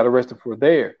that's what he got arrested for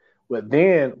there. But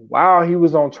then while he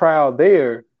was on trial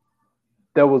there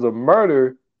was a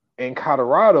murder in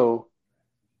Colorado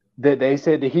that they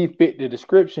said that he fit the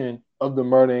description of the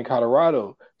murder in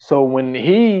Colorado. So when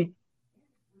he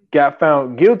got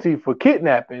found guilty for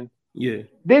kidnapping,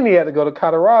 then he had to go to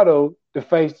Colorado to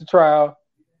face the trial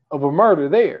of a murder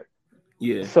there.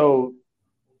 Yeah. So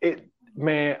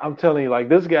I'm telling you, like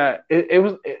this guy, it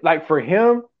was like for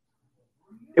him,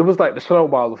 it was like the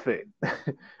snowball effect.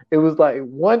 It was like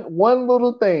one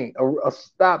little thing, a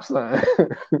stop sign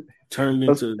turned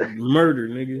into murder,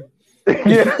 nigga.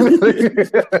 Yeah.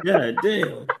 God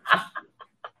damn.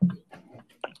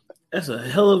 That's a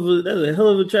hell of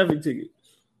a traffic ticket.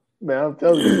 Man, I'm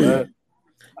telling you,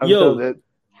 man.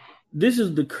 This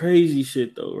is the crazy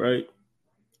shit though, right?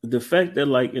 The fact that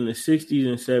like in the 60s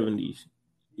and 70s,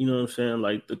 you know what I'm saying?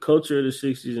 Like the culture of the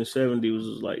 60s and 70s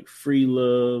was like free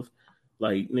love,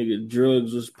 like nigga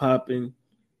drugs was popping.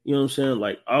 You know what I'm saying?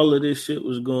 Like all of this shit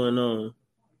was going on.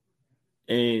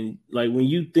 And like when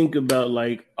you think about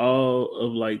like all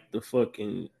of like the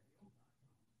fucking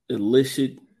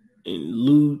illicit and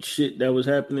lewd shit that was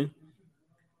happening,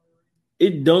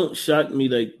 it don't shock me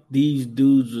like these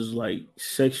dudes was like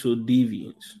sexual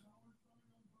deviants.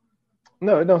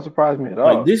 No, it don't surprise me at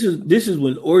all. Like this is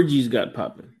when orgies got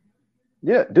popping.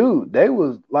 Yeah, dude, they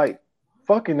was like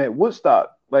fucking at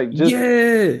Woodstock. Like just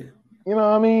you know what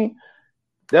I mean?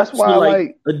 That's why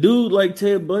like a dude like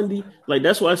Ted Bundy, like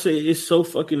that's why I say it's so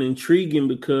fucking intriguing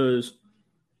because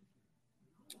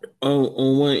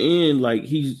on one end, like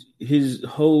his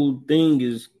whole thing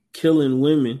is killing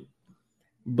women,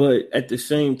 but at the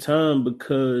same time,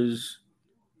 because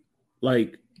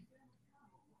like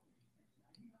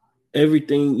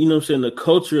everything, you know what I'm saying, the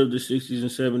culture of the 60s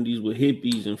and 70s with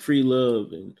hippies and free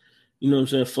love and you know what I'm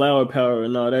saying, flower power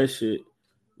and all that shit,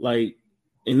 like.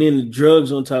 And then the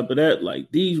drugs on top of that,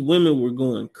 like these women were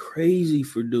going crazy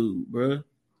for dude, bro.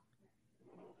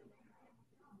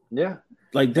 Yeah.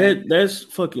 Like that's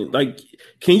fucking like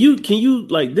can you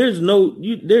like there's no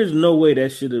way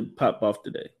that should have popped off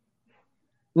today.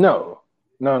 No.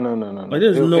 Like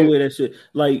there's no way that shit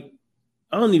like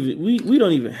we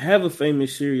don't even have a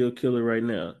famous serial killer right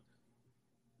now.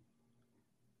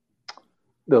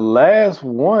 The last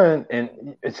one,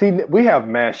 and see, we have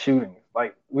mass shootings.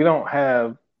 Like we don't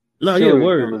have.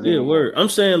 Word. I'm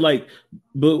saying like,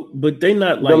 but they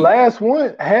not like the last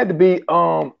one had to be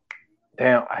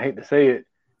damn, I hate to say it,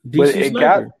 but it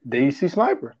got DC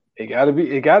Sniper. It got to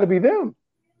be them.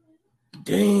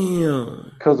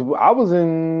 Damn. Because I was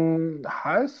in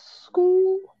high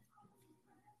school.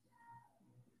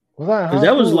 Was I? Because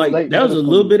that was like that was a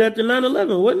little bit after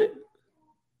 9/11, wasn't it?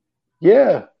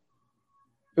 Yeah.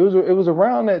 It was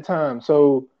around that time.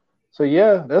 So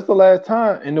yeah, that's the last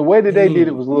time. And the way that they did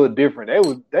it was a little different.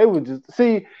 They would just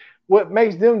see what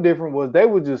makes them different was they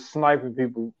were just sniping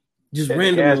people. Just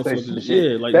random motherfuckers.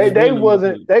 Yeah, like they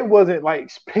wasn't like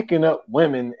picking up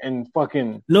women and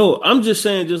fucking. No, I'm just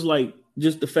saying just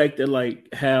the fact that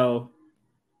like how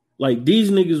like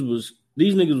these niggas was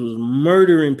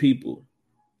murdering people,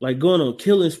 like going on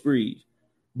killing sprees.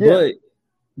 Yeah. But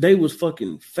they was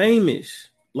fucking famous.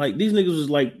 Like these niggas was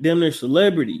like damn near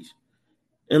celebrities.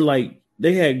 And like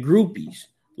they had groupies.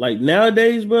 Like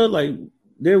nowadays, bro, like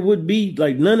there would be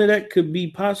like none of that could be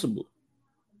possible.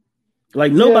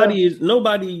 Like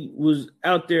nobody was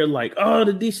out there like, oh,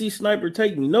 the DC Sniper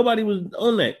take me. Nobody was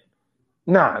on that.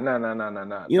 Nah.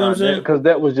 You know what I'm saying? Because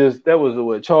that was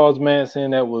what Charles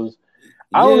Manson. That was.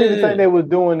 I don't even think they was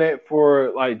doing that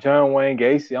for like John Wayne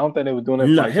Gacy. I don't think they were doing that.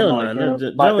 No, hell no.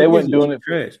 Like they weren't doing it.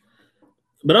 Trash.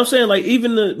 But I'm saying, like,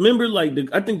 even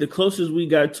I think the closest we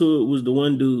got to it was the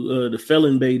one dude, the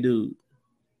Felon Bay dude.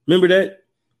 Remember that?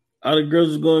 All the girls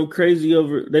was going crazy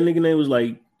over that nigga name was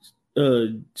like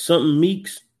something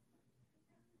Meeks,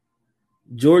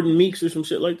 Jordan Meeks or some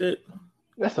shit like that.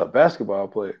 That's a basketball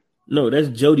player. No, that's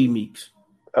Jody Meeks.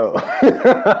 Oh.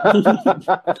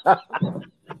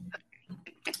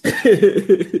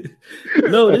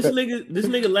 No, this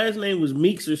nigga last name was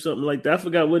Meeks or something like that. I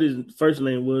forgot what his first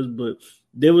name was, but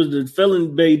there was the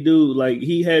Felon Bay dude. Like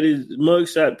he had his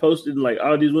mugshot posted, and like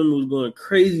all these women was going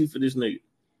crazy for this nigga.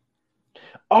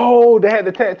 Oh, they had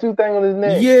the tattoo thing on his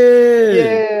neck.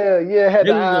 Yeah. Had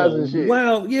the eyes and shit.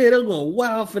 Wow, yeah, they're going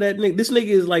wild for that nigga. This nigga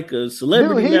is like a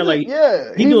celebrity Dude, now. Like,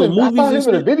 he doing movies. I saw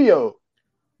him in a video.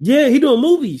 Yeah, he doing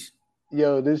movies.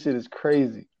 Yo, this shit is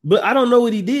crazy. But I don't know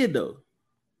what he did though.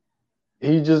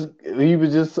 He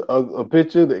was just a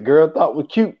picture that girl thought was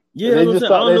cute. Yeah, I don't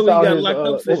know what he got locked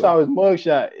up for. They saw his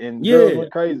mugshot and girls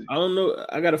went crazy. I don't know.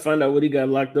 I got to find out what he got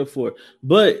locked up for.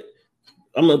 But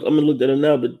I'm gonna look that up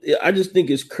now. But I just think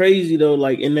it's crazy though.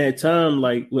 Like in that time,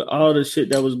 like with all the shit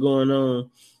that was going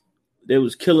on, they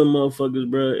was killing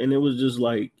motherfuckers, bro. And it was just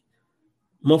like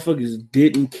motherfuckers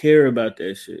didn't care about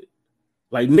that shit.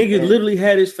 Like niggas literally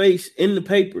had his face in the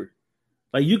paper.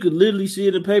 Like you could literally see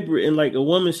it in the paper, and like a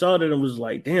woman saw that and was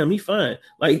like, "Damn, he fine."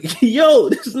 Like, yo,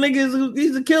 this nigga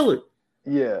he's a killer.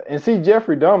 Yeah, and see,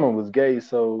 Jeffrey Dahmer was gay,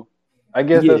 so I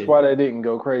guess that's why they didn't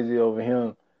go crazy over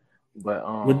him.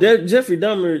 But that Jeffrey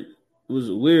Dahmer was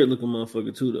a weird looking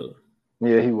motherfucker too, though.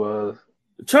 Yeah, he was.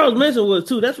 Charles Manson was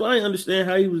too. That's why I understand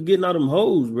how he was getting all them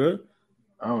hoes, bro.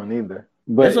 I don't either.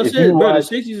 But that's what I said, bro. The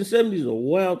 60s and 70s are a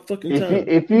wild fucking time.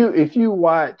 If you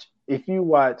watch,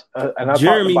 and I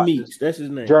Jeremy Meeks, that's his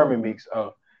name. Jeremy Meeks.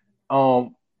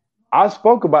 I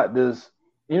spoke about this.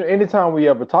 You know, anytime we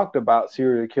ever talked about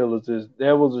serial killers,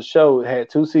 there was a show that had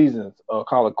 2 seasons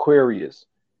called Aquarius,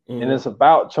 and it's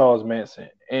about Charles Manson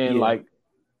and like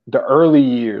the early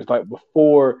years, like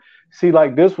before. See,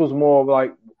 like this was more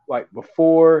like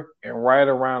before and right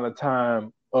around the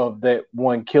time of that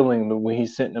one killing when he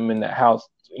sent them in that house,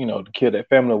 you know, to kill that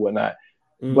family or whatnot.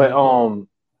 But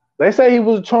they say he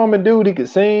was a charming dude. He could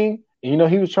sing. And, you know,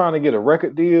 he was trying to get a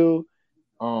record deal,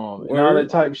 and all that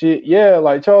type shit. Yeah,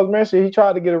 like Charles Manson, he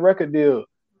tried to get a record deal,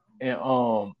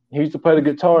 and he used to play the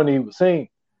guitar and he would sing.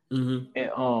 And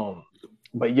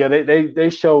but yeah, they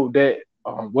showed that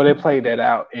they played that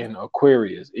out in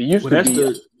Aquarius. It used to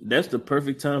be. That's the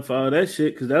perfect time for all that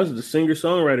shit because that was the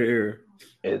singer-songwriter era.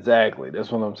 Exactly,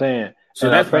 that's what I'm saying. So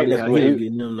and that's probably how he was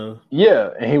getting them though.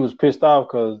 Yeah, and he was pissed off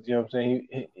because you know what I'm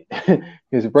saying.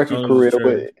 His record career,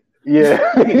 but yeah,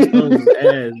 his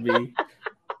ass, B.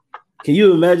 Can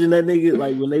you imagine that nigga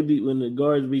like when the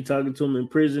guards be talking to him in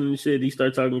prison and shit? He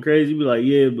start talking crazy. Be like,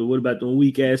 yeah, but what about them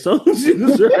weak ass songs you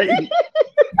was writing?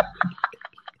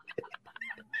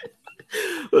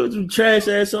 What some trash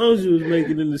ass songs you was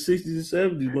making in the 60s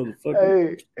and 70s,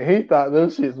 motherfucker. Hey, he thought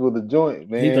those shits was a joint,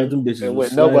 man. He thought them bitches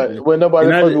was nobody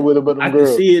fucking with him but them girls.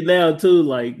 I can see it now too,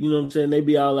 like, you know what I'm saying? They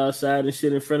be all outside and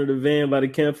shit in front of the van by the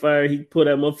campfire. He pull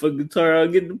that motherfucking guitar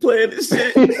out, get to playing this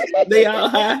shit. They all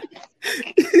high.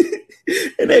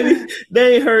 And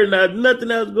they ain't heard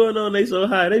nothing else going on. They so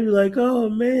high. They be like, oh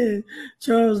man,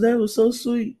 Charles, that was so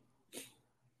sweet.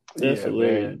 That's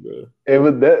hilarious, man. Bro. It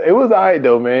was all right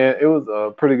though, man. It was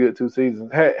a pretty good 2 seasons.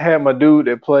 Had my dude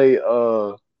that played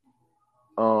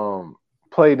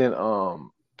in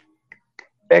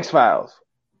X-Files.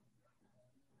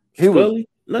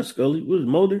 Not Scully. Was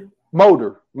Mulder?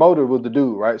 Mulder was the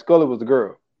dude, right? Scully was the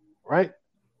girl, right?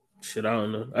 Shit, I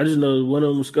don't know. I just know one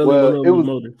of them was Scully, one of them was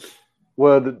Mulder.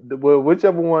 Well,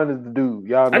 whichever one is the dude.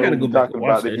 Y'all know I gotta go back and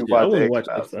watch that shit. I want to watch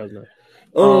X-Files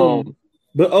now.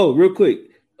 But real quick.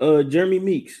 Jeremy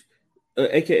Meeks,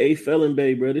 aka Felon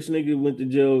Bay, bro. This nigga went to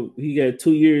jail. He got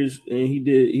 2 years, and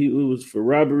it was for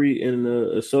robbery and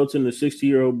assaulting a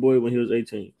 60-year-old boy when he was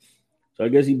 18. So I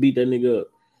guess he beat that nigga up,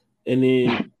 and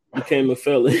then became a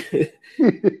felon.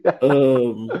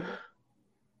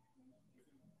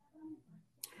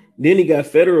 Then he got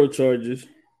federal charges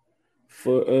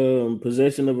for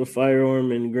possession of a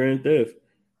firearm and grand theft.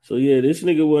 So yeah, this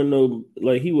nigga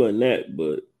he wasn't that,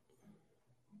 but.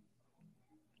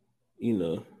 You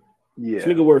know, this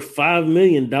nigga worth $5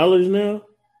 million now.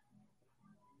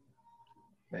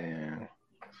 Man,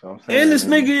 so I'm saying, and this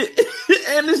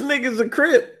nigga's a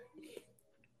Crip.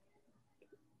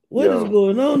 What is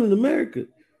going on in America?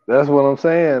 That's what I'm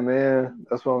saying, man.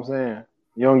 That's what I'm saying.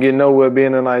 You don't get nowhere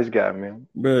being a nice guy, man.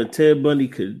 Bro, Ted Bundy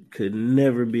could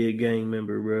never be a gang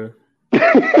member, bro.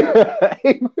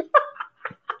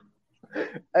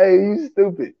 Hey, you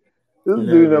stupid. This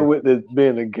dude know with this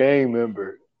being a gang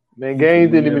member. Man,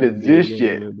 gangs didn't even exist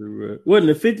yet. What, in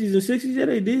the 50s and 60s? Yeah,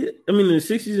 they did. I mean, in the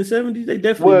 60s and 70s, they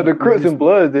definitely. Well, the Crips and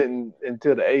Bloods didn't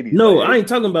until the 80s. No, I ain't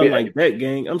talking about like that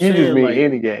gang. I'm saying just mean like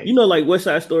any gang. You know, like West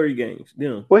Side Story gangs.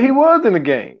 Yeah. Well, he was in a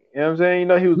gang. You know what I'm saying? You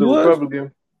know, he was a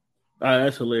Republican.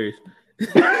 That's hilarious.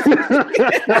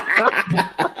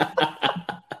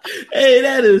 Hey,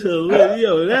 that is hilarious.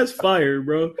 Yo, that's fire,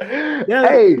 bro.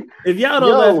 If y'all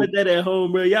don't laugh at that at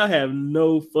home, bro, y'all have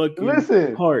no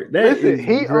fucking heart. That is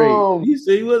great. He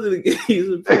said he wasn't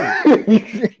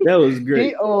that was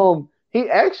great. He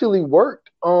actually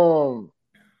worked. Hold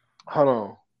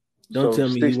on. Don't tell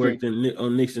me he worked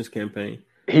on Nixon's campaign.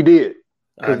 He did.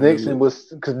 Because Nixon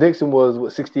was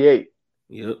what, 68.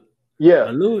 Yep. Yeah.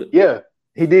 I knew it. Yeah,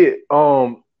 he did. They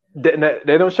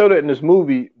don't show that in this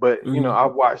movie, but you know, I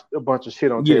watched a bunch of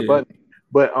shit on Ted Bundy.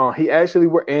 But he actually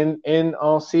worked in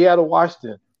Seattle,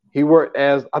 Washington. He worked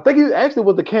as, I think he actually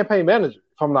was the campaign manager,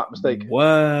 if I'm not mistaken.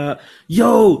 Wow.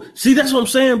 Yo, see, that's what I'm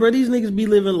saying, bro. These niggas be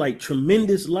living like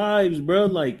tremendous lives, bro.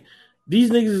 Like these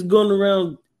niggas is going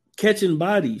around catching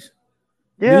bodies.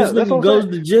 Yeah, this nigga goes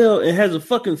to jail and has a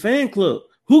fucking fan club.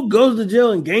 Who goes to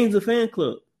jail and gains a fan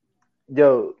club?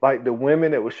 Yo, like the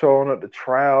women that were showing up the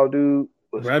trial, dude,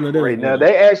 was great. Now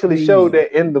they actually showed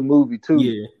that in the movie too.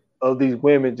 Yeah. Of these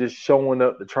women just showing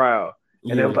up the trial,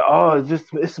 and they was like, "Oh,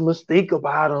 it's a mystique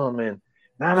about him," and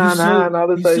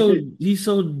he's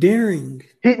so daring.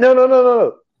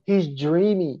 No. He's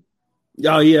dreamy.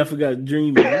 Oh yeah, I forgot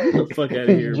dreamy. Get the fuck out of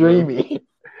here, dreamy.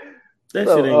 Bro. That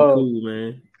shit ain't cool,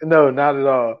 man. No, not at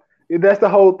all. That's the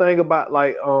whole thing about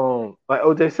like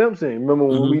O.J. Simpson. Remember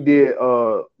when we did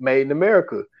Made in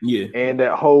America? Yeah. And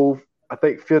that whole, I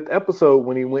think, 5th episode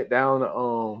when he went down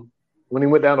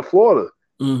to Florida,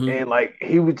 and like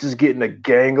he was just getting a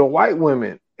gang of white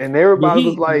women, and everybody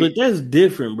was like, "But that's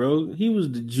different, bro. He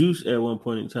was the juice at one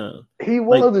point in time. He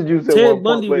was the juice at Ted one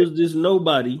point. Ted Bundy was just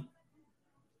nobody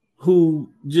who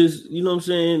just, you know what I'm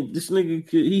saying? This nigga,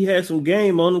 he had some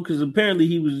game on him because apparently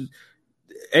he was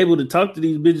able to talk to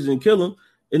these bitches and kill them.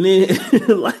 And then,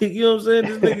 like, you know what I'm saying?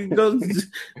 This nigga goes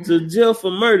to jail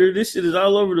for murder. This shit is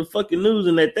all over the fucking news.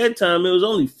 And at that time, it was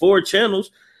only 4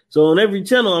 channels. So on every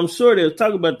channel, I'm sure they'll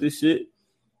talk about this shit.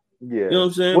 Yeah. You know what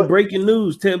I'm saying? Breaking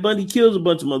news. Ted Bundy kills a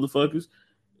bunch of motherfuckers.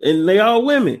 And they all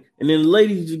women. And then the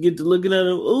ladies just get to looking at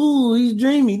him. Ooh, he's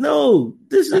dreamy. No,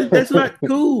 that's not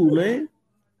cool, man.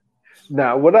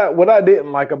 Now, what I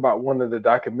didn't like about one of the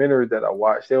documentaries that I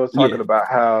watched, they was talking about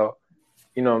how,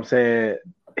 you know what I'm saying,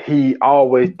 he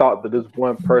always thought that this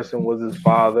one person was his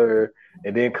father,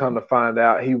 and then come to find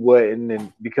out he wasn't,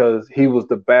 and because he was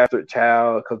the bastard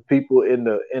child, because people in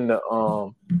the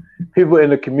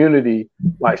community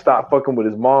like stopped fucking with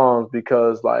his moms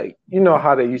because, like, you know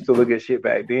how they used to look at shit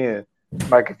back then,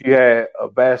 like if you had a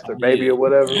bastard baby or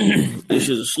whatever, this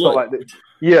is a slut. So like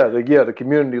the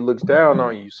community looks down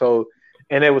on you. So,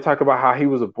 and they would talk about how he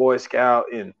was a Boy Scout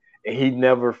and he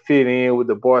never fit in with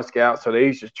the Boy Scouts, so they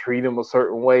used to treat him a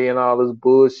certain way and all this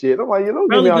bullshit. I'm like, you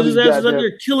don't give me all these goddamn... His ass was out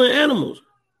there killing animals.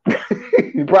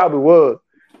 He probably was.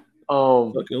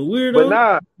 Fucking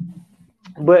weirdo.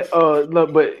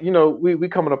 But you know, we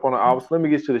coming up on the hour, so let me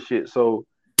get to the shit. So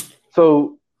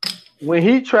when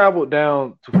he traveled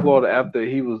down to Florida after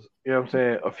he was, you know what I'm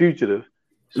saying, a fugitive,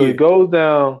 so he goes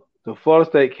down to Florida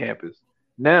State campus.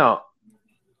 Now,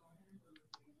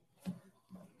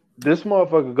 this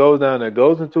motherfucker goes down there,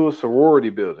 goes into a sorority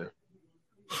building,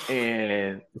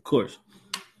 and of course,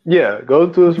 goes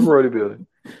into a sorority building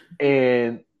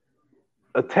and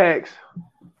attacks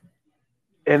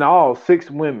in all 6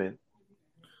 women,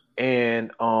 and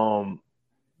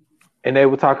they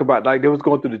would talk about, like, they was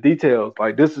going through the details.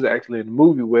 Like, this is actually in the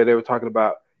movie where they were talking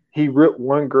about he ripped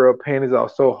one girl panties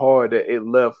off so hard that it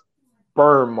left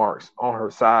burn marks on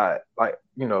her side, like,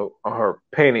 you know, on her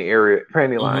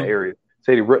panty line area.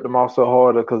 Said he ripped them off so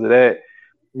hard because of that.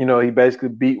 You know, he basically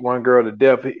beat one girl to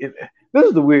death. This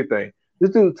is the weird thing. This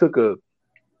dude took a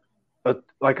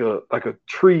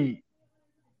tree,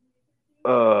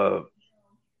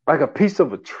 like a piece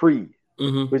of a tree,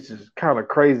 which is kind of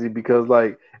crazy because,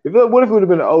 like, what if it would have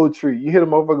been an old tree? You hit a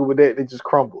motherfucker with that, and it just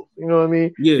crumbles. You know what I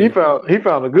mean? Yeah. He found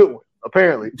a good one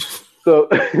apparently. So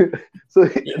that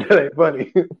ain't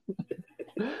funny.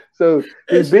 So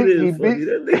he beat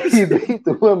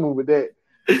the woman with that.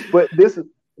 But this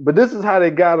is how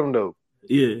they got him though.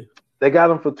 Yeah. They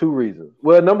got him for 2 reasons.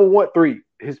 Well, number 1, 3,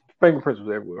 his fingerprints was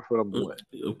everywhere for number 1.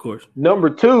 Of course. Number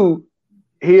 2,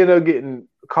 he ended up getting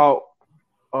caught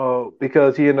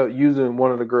because he ended up using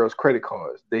one of the girl's credit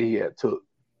cards that he had took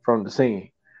from the scene.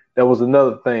 That was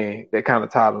another thing that kind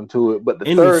of tied him to it. But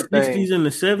the third thing, in the 60s and the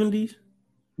 70s?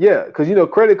 Yeah, because, you know,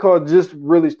 credit cards just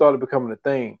really started becoming a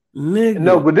thing. Nigga.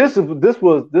 No, but this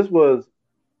was the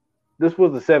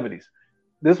 70s.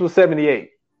 This was 78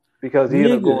 because he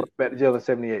ended up going back to jail in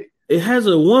 78. It has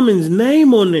a woman's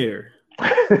name on there.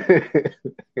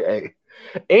 Hey.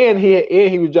 And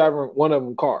he was driving one of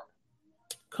them car.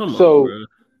 Come on, bro.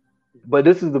 But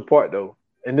this is the part though,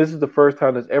 and this is the first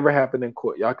time this ever happened in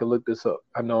court. Y'all can look this up.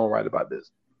 I know I'm right about this.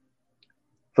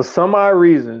 For some odd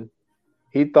reason,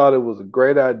 he thought it was a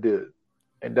great idea,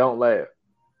 and don't laugh,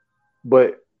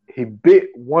 but he bit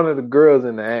one of the girls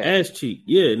in the ass. Ass cheek,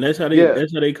 and that's how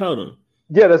they caught him.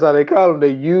 Yeah, that's how they caught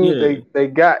him. They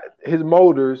got his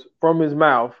motors from his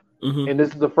mouth and this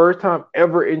is the first time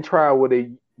ever in trial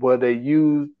where they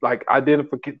use like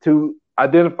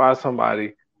identify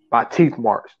somebody by teeth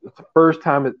marks. It's the first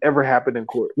time it's ever happened in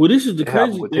court. Well, this is the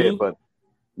crazy thing.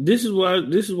 This is why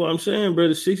I'm saying, bro,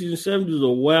 the 60s and 70s was a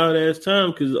wild ass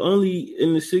time because only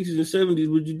in the 60s and 70s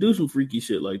would you do some freaky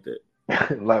shit like that.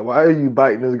 Like, why are you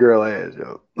biting this girl ass,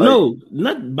 yo? Like, no,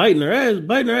 not biting her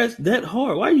ass that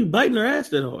hard. Why are you biting her ass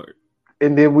that hard?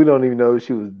 And then we don't even know if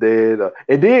she was dead.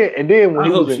 And then when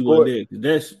he was in court, dead,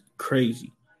 that's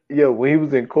crazy. Yeah, when he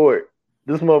was in court,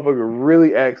 this motherfucker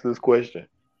really asked this question.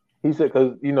 He said,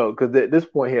 because at this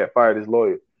point he had fired his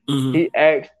lawyer. Mm-hmm.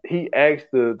 He asked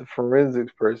the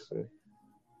forensics person,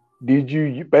 "Did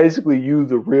you basically use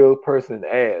the real person's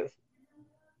ass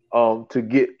to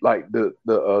get like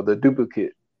the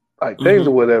duplicate like things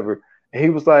or whatever?" And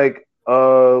he was like,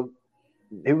 well,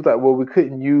 we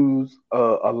couldn't use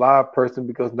a live person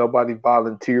because nobody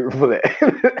volunteered for that.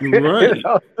 Right.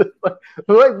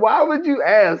 like, why would you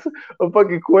ask a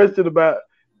fucking question about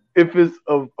if it's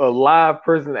a live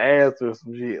person ass or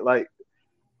some shit? Like,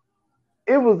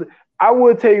 it was, I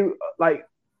would tell you, like,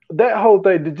 that whole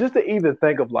thing, just to even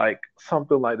think of like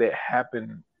something like that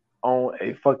happened on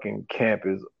a fucking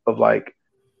campus of like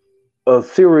a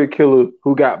serial killer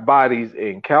who got bodies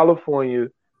in California,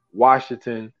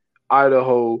 Washington,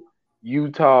 Idaho,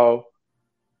 Utah,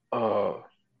 I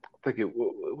think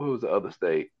what was the other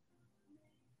state?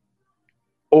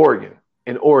 Oregon.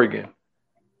 In Oregon.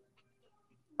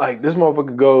 Like, this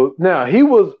motherfucker goes, now he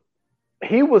was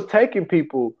taking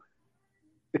people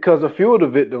because a few of the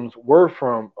victims were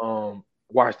from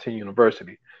Washington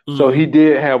University. Mm-hmm. So he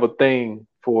did have a thing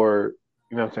for,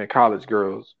 you know what I'm saying, college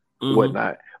girls,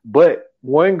 whatnot. But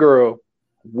one girl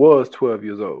was 12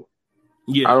 years old.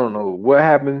 Yeah. I don't know what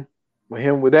happened with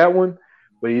him with that one,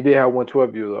 but he did have one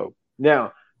 12 years old.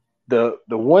 Now, the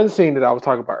one scene that I was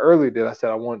talking about earlier that I said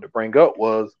I wanted to bring up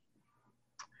was,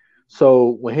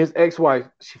 so when his ex-wife,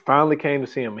 she finally came to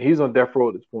see him, and he's on death row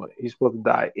at this point. He's supposed to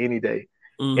die any day.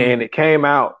 Mm-hmm. And it came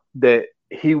out that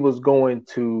he was going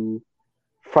to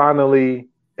finally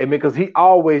admit, because he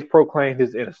always proclaimed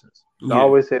his innocence. He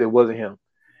always said it wasn't him.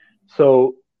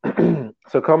 So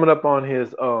coming up on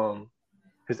his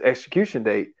execution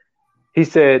date, he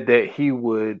said that he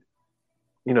would,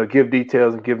 give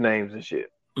details and give names and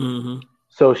shit. Mm-hmm.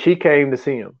 So she came to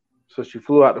see him. So she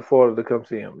flew out to Florida to come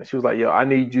see him. And she was like, yo, I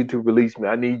need you to release me.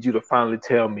 I need you to finally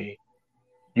tell me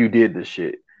you did this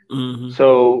shit. Mm-hmm.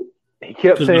 So he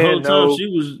kept saying the whole time no.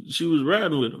 She was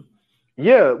riding with him.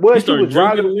 Yeah, well, she was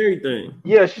drinking and everything.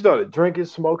 Yeah, she started drinking,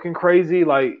 smoking crazy.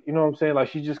 Like, you know what I'm saying? Like,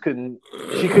 she couldn't.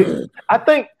 I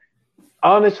think,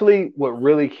 honestly, what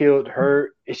really killed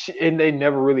her, and they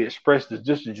never really expressed this,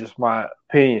 just my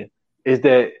opinion, is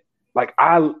that, like,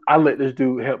 I let this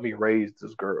dude help me raise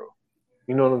this girl.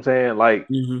 You know what I'm saying? Like,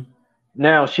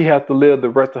 now she has to live the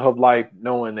rest of her life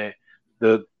knowing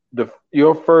that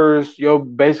your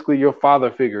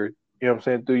father figure, you know what I'm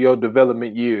saying, through your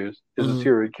development years is a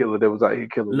serial killer that was out here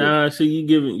killing. Nah, see, you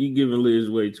giving Liz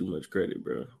way too much credit,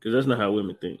 bro. Because that's not how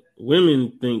women think.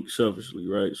 Women think selfishly,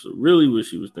 right? So really, what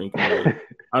she was thinking was,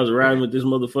 I was riding with this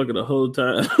motherfucker the whole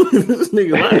time. This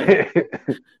nigga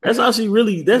lied. That's how she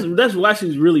really. That's why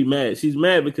she's really mad. She's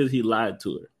mad because he lied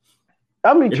to her.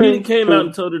 I mean, if he came out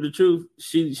and told her the truth,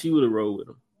 she would have rolled with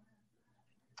him.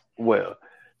 Well,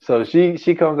 so she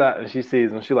comes out and she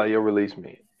sees him. She's like, "Yo, release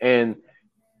me." And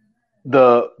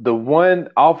the one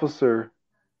officer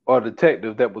or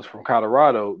detective that was from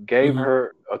Colorado gave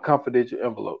her a confidential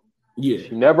envelope. Yeah,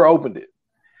 she never opened it.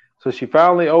 So she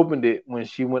finally opened it when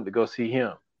she went to go see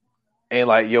him. And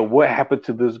like, yo, what happened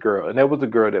to this girl? And that was the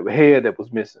girl that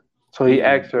was missing. So he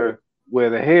asked her where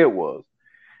the head was,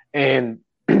 and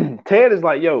Ted is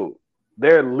like, yo,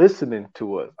 they're listening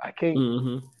to us. I can't,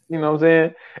 you know what I'm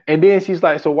saying? And then she's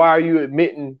like, so why are you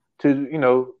admitting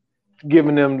to,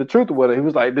 giving them the truth or whatever? He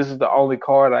was like, this is the only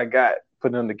card I got for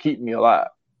them to keep me alive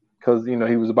because, he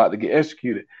was about to get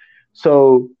executed.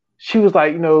 So she was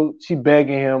like, she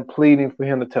begging him, pleading for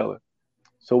him to tell her.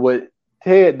 So what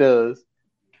Ted does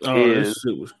this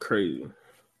shit was crazy.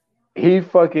 He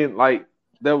fucking like,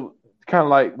 that kind of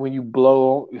like when you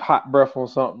blow hot breath on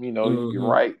something, you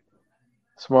write.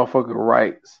 This motherfucker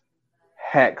writes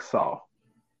hacksaw.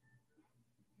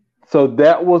 So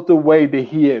that was the way that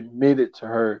he admitted to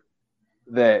her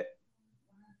that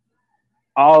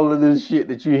all of this shit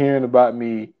that you're hearing about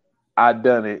me, I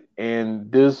done it.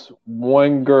 And this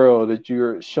one girl that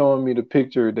you're showing me the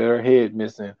picture that her head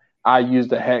missing, I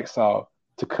used a hacksaw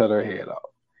to cut her head off.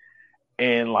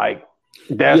 And like,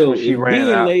 that's when she ran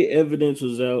out. DNA evidence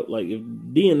was out, like if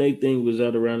DNA thing was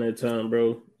out around that time,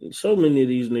 bro, so many of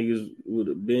these niggas would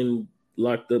have been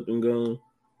locked up and gone.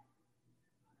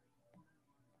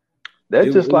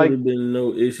 That's just like would have been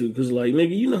no issue because, like,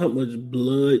 nigga, you know how much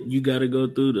blood you got to go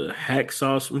through to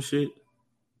hacksaw some shit.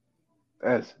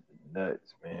 That's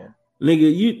nuts, man.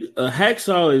 Nigga, a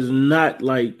hacksaw is not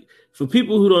like, for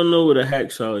people who don't know what a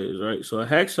hacksaw is, right? So a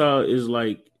hacksaw is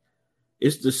like,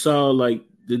 it's the saw like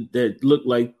that look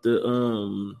like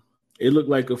it looked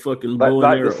like a fucking bow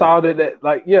and arrow. The saw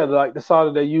like the saw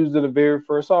that they used in the very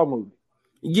first Saw movie.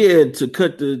 Yeah, to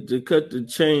cut the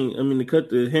chain. I mean, to cut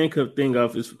the handcuff thing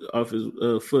off his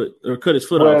foot, or cut his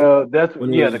foot off. Well, that's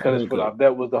to cut his foot off.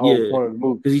 That was the whole point of the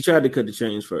movie. Because he tried to cut the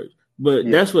chains first. But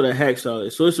that's what a hacksaw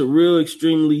is. So it's a real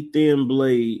extremely thin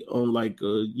blade on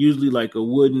usually like a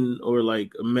wooden or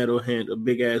like a metal hand, a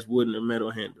big ass wooden or metal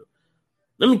handle.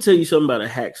 Let me tell you something about a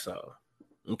hacksaw.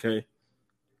 Okay.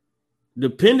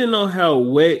 Depending on how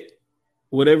wet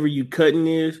whatever you cutting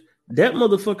is, that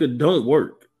motherfucker don't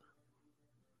work.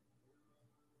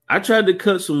 I tried to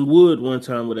cut some wood one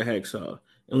time with a hacksaw.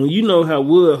 And when you know how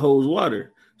wood holds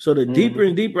water. So the deeper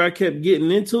and deeper I kept getting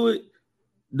into it,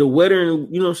 the wetter,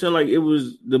 and you know what I'm saying? Like, it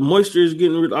was, the moisture is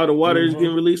getting, all the water is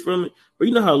getting released from it. But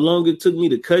you know how long it took me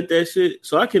to cut that shit?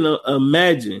 So I can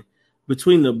imagine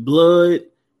between the blood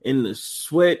and the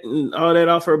sweat and all that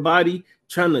off her body,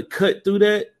 trying to cut through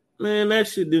that, man, that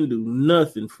shit didn't do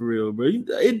nothing for real, bro.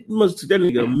 It must take that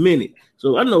nigga a minute.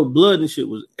 So I know blood and shit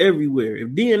was everywhere. If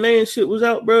DNA and shit was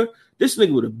out, bro, this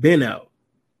nigga would have been out.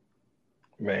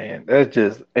 Man, that's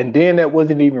just, and then that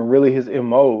wasn't even really his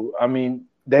MO. I mean,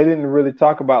 they didn't really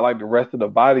talk about like the rest of the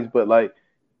bodies, but like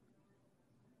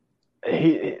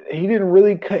he didn't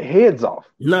really cut heads off.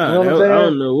 Nah, you know what I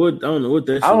don't know what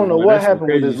that. I don't know what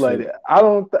happened with this lady.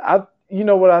 Shit. You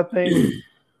know what I think?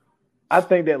 I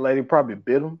think that lady probably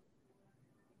bit him.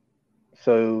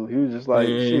 So he was just like,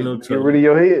 shit, get rid of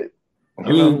your head. I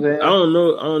mean, I don't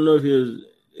know if he was,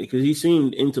 because he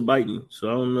seemed into biting, so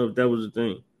I don't know if that was a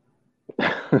thing.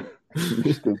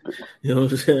 Stupid. You know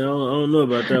what I'm saying? I don't know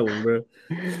about that one, bro.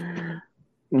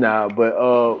 Nah, but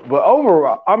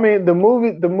overall, I mean, the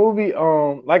movie,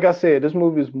 like I said, this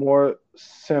movie is more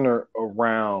centered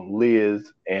around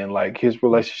Liz and like his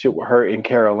relationship with her and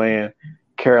Carol Ann.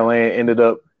 Carol Ann ended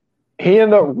up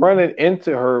running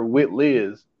into her with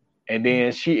Liz, and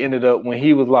then she ended up, when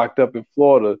he was locked up in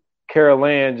Florida, Carol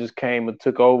Ann just came and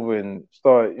took over and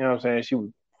started, you know what I'm saying? She was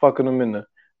fucking him in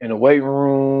the waiting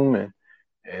room,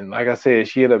 and like I said,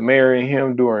 she ended up marrying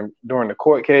him during the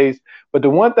court case. But the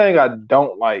one thing I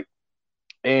don't like,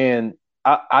 and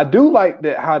I do like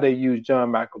that how they used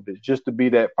John Malkovich just to be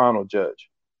that final judge.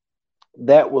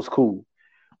 That was cool.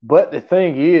 But the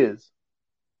thing is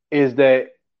that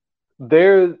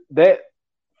that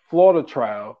Florida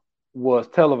trial was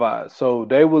televised, so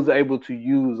they was able to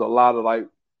use a lot of like,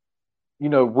 you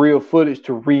know, real footage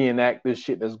to reenact this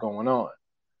shit that's going on.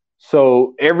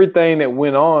 So everything that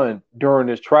went on during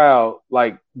this trial,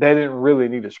 like, they didn't really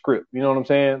need a script. You know what I'm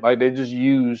saying? Like, they just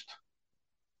used,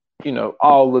 you know,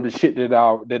 all of the shit that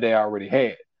they already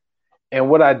had.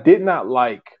 And what I did not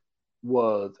like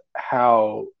was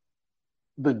how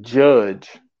the judge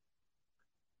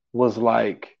was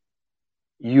like,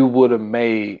 you would have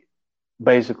made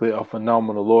basically a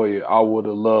phenomenal lawyer. I would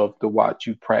have loved to watch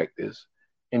you practice.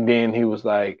 And then he was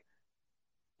like,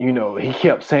 you know, he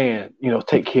kept saying, you know,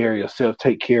 take care of yourself,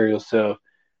 take care of yourself.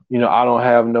 You know, I don't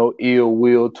have no ill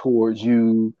will towards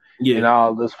you and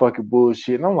all this fucking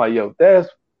bullshit. And I'm like, yo, that's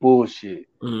bullshit.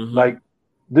 Mm-hmm. Like,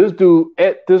 this dude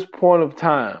at this point of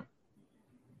time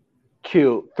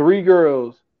killed 3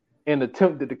 girls and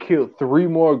attempted to kill 3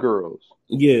 more girls.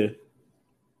 Yeah.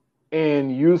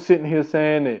 And you sitting here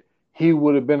saying that he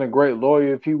would have been a great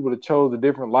lawyer if he would have chose a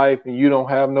different life, and you don't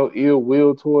have no ill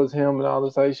will towards him and all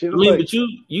this other shit. I mean, but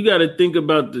you got to think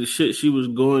about the shit she was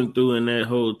going through in that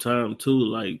whole time too.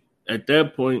 Like, at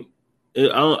that point,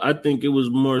 I think it was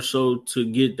more so to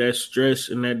get that stress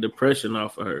and that depression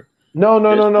off of her. No.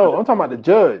 I'm talking about the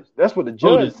judge. That's what the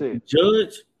judge said.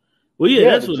 Judge? Well,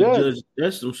 yeah, that's what the judge.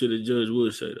 That's some shit a judge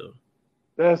would say though.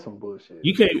 That's some bullshit.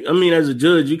 You can't. I mean, as a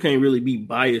judge, you can't really be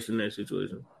biased in that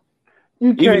situation.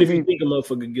 Even if you think a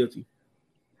motherfucker guilty.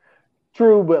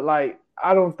 True, but like,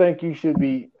 I don't think you should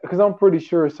be, because I'm pretty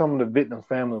sure some of the victim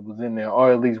family was in there,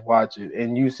 or at least watch it,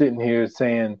 and you sitting here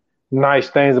saying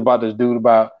nice things about this dude,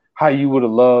 about how you would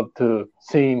have loved to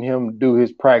seen him do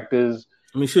his practice.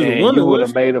 I mean, she was a woman. You would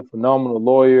have made a phenomenal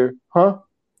lawyer, huh?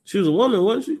 She was a woman,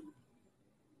 wasn't she?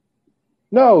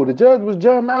 No, the judge was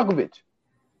John Malkovich.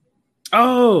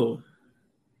 Oh,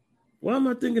 why am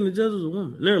I thinking the judge was a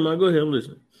woman? Never mind. Go ahead, I'm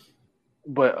listening.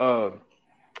 But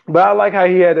I like how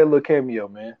he had that little cameo,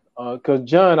 man. Because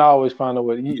John always find a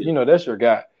way. You know, that's your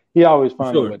guy. He always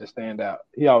finds a way to stand out.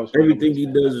 He always everything he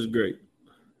does is great.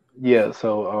 Yeah.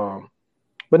 So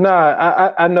But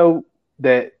I know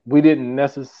that we didn't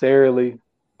necessarily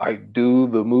like do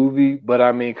the movie, but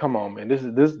I mean, come on, man, this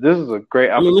is a great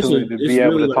opportunity to be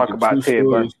able to like talk about Ted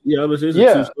Bundy. Yeah, it's a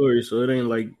true story, so it ain't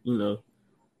like you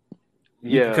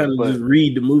can kind of just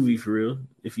read the movie for real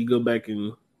if you go back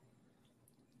and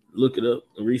look it up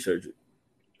and research it.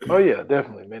 Oh yeah,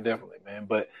 definitely, man.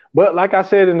 But like I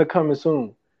said in the coming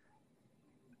soon,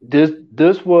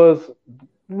 this was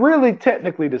really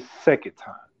technically the second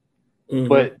time. Mm-hmm.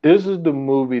 But this is the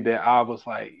movie that I was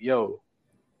like, yo,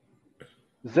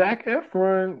 Zac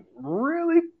Efron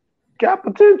really got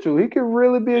potential. He could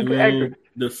really be a good actor.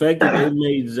 The fact that they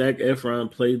made Zac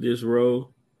Efron play this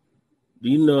role, do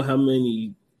you know how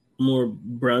many more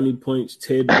brownie points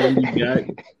Ted Bundy got?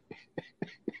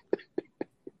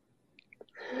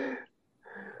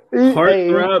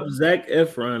 Heartthrob Zac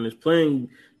Efron is playing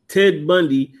Ted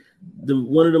Bundy,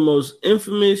 one of the most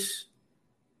infamous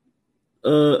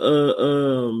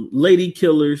lady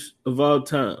killers of all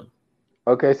time.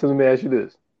 Okay, so let me ask you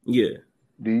this. Yeah.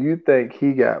 Do you think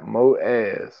he got more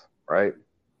ass, right,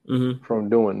 from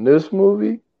doing this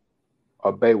movie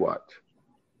or Baywatch?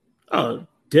 Oh,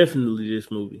 definitely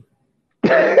this movie.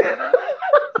 What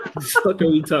the fuck are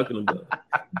we talking about?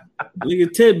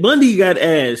 Nigga, Ted Bundy got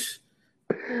ass.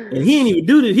 And he didn't even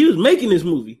do this. He was making this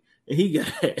movie, and he got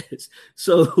ass.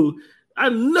 So I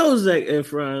know Zac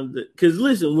Efron, because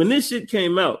listen, when this shit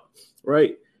came out,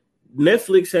 right?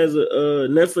 Netflix has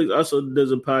Netflix also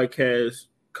does a podcast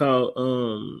called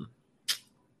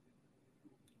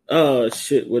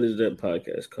what is that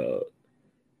podcast called?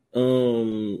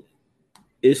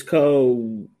 It's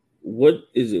called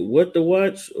What to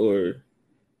Watch or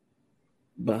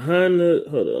Behind the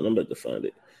Hold on, I'm about to find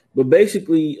it. But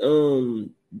basically,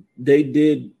 they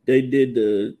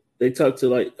talked to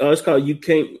like it's called You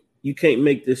Can't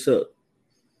Make This Up,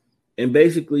 and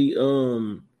basically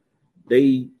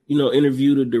they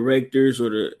interview the directors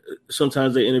or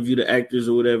sometimes they interview the actors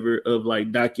or whatever of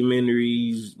like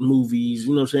documentaries, movies, you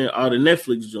know what I'm saying, all the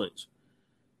Netflix joints.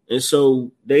 And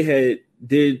so they had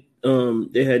did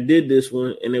this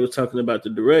one, and they were talking about the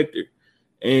director,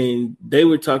 and they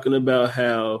were talking about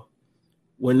how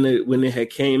when they had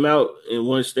came out, and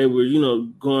once they were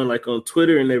going like on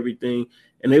Twitter and everything,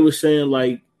 and they were saying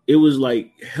like it was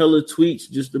like hella tweets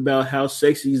just about how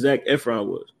sexy Zac Efron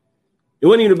was. It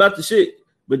wasn't even about the shit,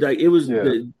 but like it was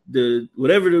the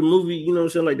whatever the movie, you know what I'm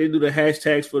saying? Like they do the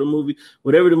hashtags for the movie,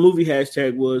 whatever the movie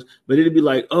hashtag was, but it'd be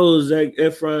like, oh, Zac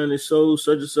Efron is so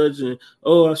such and such, and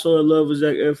oh, I saw in love with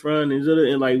Zac Efron,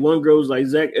 and like one girl was like,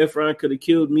 Zac Efron could have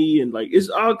killed me, and like it's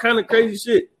all kind of crazy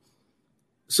shit.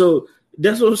 So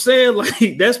that's what I'm saying.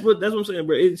 Like that's what I'm saying,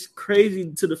 bro. It's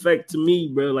crazy to the fact to me,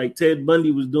 bro. Like Ted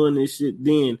Bundy was doing this shit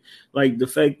then. Like the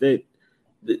fact that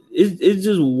it's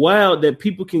just wild that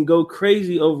people can go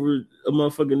crazy over a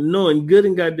motherfucker knowing good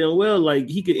and goddamn well like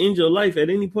he could end your life at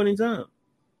any point in time.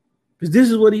 Because this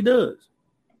is what he does.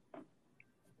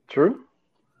 True.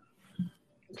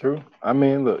 I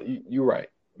mean, look, you're right.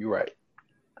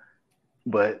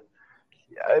 But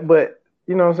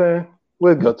you know what I'm saying?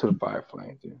 We'll go to the fire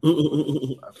flames.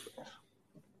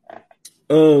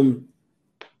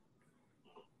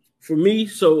 For me,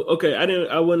 so okay,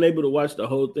 I wasn't able to watch the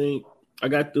whole thing. I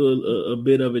got through a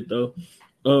bit of it though.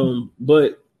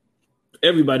 But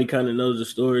everybody kind of knows the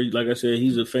story. Like I said,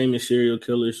 he's a famous serial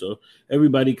killer, so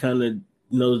everybody kind of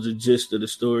knows the gist of the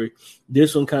story.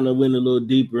 This one kind of went a little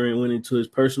deeper and went into his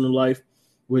personal life,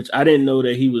 which I didn't know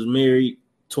that he was married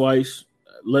twice,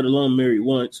 let alone married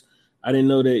once. I didn't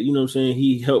know that, you know what I'm saying,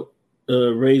 he helped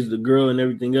raise the girl and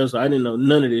everything else. I didn't know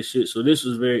none of this shit. So this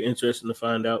was very interesting to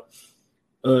find out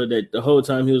that the whole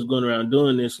time he was going around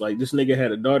doing this, like this nigga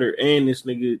had a daughter and this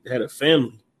nigga had a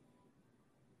family.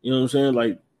 You know what I'm saying?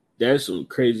 Like that's some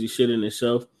crazy shit in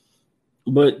itself.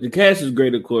 But the cast is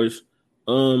great, of course.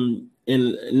 And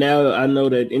now I know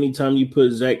that anytime you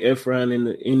put Zac Efron in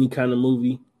any kind of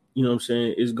movie, you know what I'm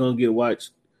saying, it's going to get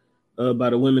watched by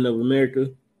the women of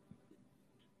America.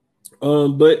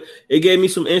 But it gave me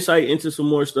some insight into some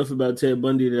more stuff about Ted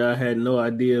Bundy that I had no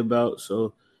idea about.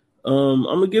 So I'm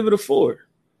going to give it a 4.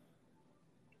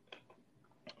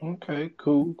 Okay,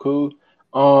 cool.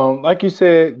 Like you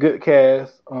said, good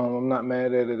cast. I'm not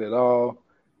mad at it at all.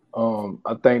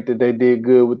 I think that they did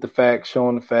good with the facts,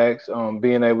 showing the facts,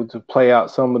 being able to play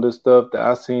out some of the stuff that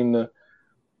I seen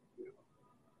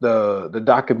the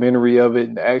documentary of it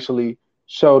and actually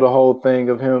show the whole thing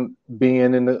of him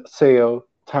being in the cell,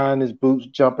 tying his boots,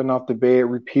 jumping off the bed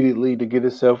repeatedly to get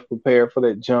himself prepared for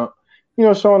that jump. You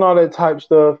know, showing all that type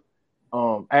stuff.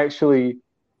 Actually,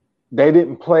 they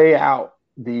didn't play out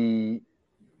the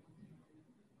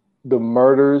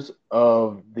murders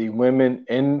of the women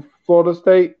in Florida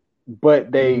State,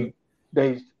 but they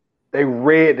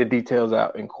read the details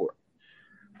out in court.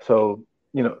 So,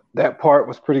 you know, that part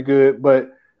was pretty good. But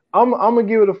I'm gonna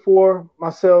give it a 4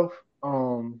 myself.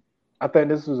 I think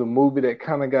this was a movie that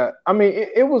kind of got. I mean,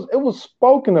 it was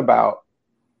spoken about.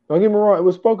 Don't get me wrong, it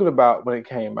was spoken about when it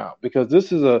came out because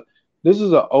this is an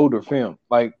older film.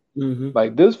 Like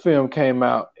this film came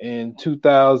out in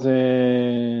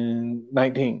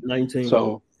 2019.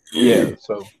 So yeah,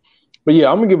 but yeah,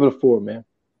 I'm gonna give it a 4, man.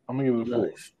 I'm gonna give it a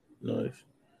 4. Nice.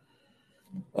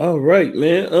 All right,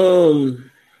 man.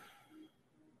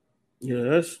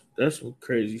 Yeah, that's some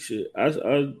crazy shit. I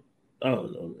don't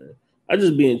know, man. I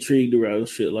just be intrigued around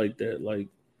shit like that. Like,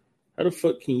 how the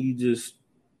fuck can you just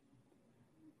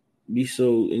be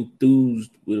so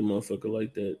enthused with a motherfucker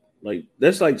like that? Like,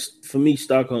 that's like, for me,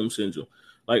 Stockholm Syndrome.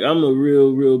 Like, I'm a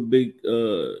real big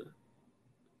I'm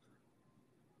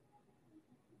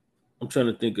trying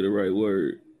to think of the right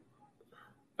word.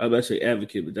 I was about to say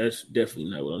advocate, but that's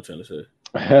definitely not what I'm trying to say.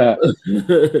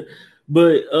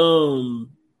 But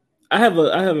I have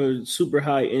a super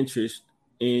high interest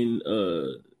in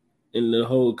the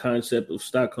whole concept of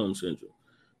Stockholm Syndrome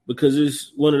because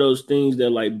it's one of those things that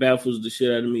like baffles the shit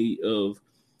out of me of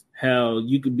how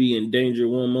you could be in danger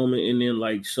one moment and then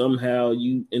like somehow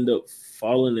you end up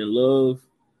falling in love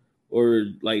or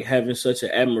like having such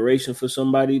an admiration for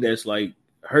somebody that's like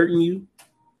hurting you.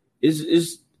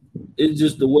 It's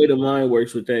just the way the mind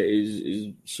works with that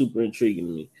is super intriguing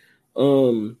to me.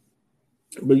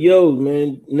 But yo,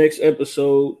 man, next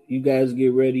episode, you guys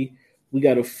get ready. We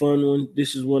got a fun one.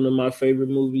 This is one of my favorite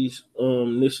movies.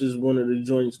 This is one of the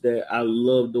joints that I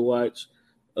love to watch.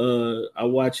 I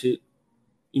watch it,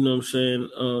 you know what I'm saying,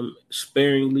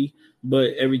 sparingly,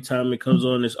 but every time it comes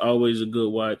on, it's always a good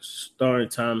watch. Starring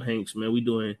Tom Hanks, man. We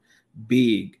doing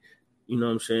Big. You know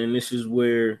what I'm saying? This is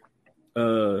where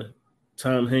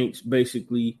Tom Hanks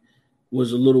basically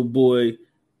was a little boy.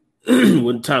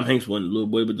 When Tom Hanks wasn't a little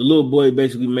boy, but the little boy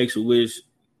basically makes a wish,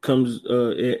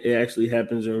 it actually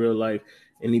happens in real life,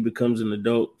 and he becomes an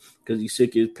adult because he's sick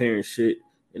of his parents' shit,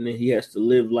 and then he has to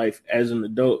live life as an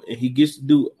adult, and he gets to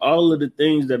do all of the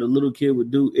things that a little kid would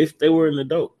do if they were an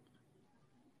adult.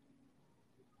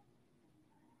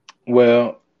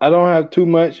 Well, I don't have too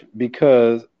much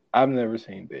because I've never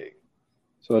seen Big.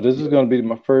 So this is going to be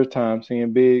my first time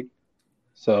seeing Big.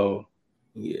 So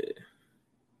yeah.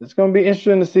 It's going to be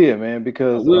interesting to see it, man,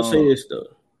 because... I will say this, though.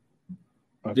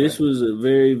 Okay. This was a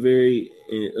very, very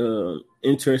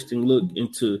interesting look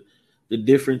into the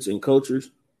difference in cultures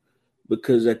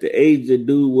because at the age the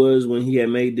dude was when he had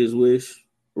made this wish,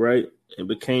 right, and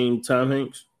became Tom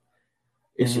Hanks,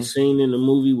 it's a scene in the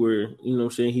movie where, you know what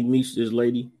I'm saying, he meets this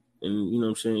lady and, you know what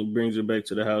I'm saying, he brings her back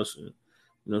to the house and, you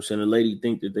know what I'm saying, the lady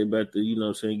think that they about to, you know what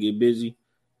I'm saying, get busy.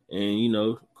 And, you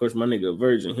know, of course, my nigga a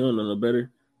virgin. He don't know no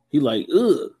better. He like,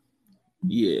 ugh.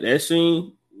 Yeah, that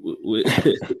scene with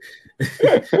a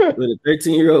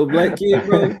 13-year-old black kid,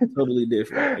 bro, totally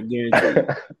different.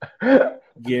 I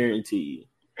guarantee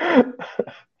you.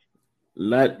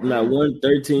 Not one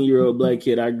 13-year-old black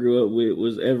kid I grew up with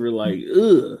was ever like,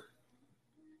 ugh.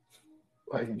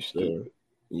 So,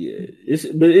 yeah,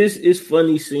 it's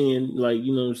funny seeing, like,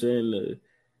 you know what I'm saying,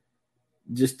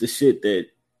 just the shit that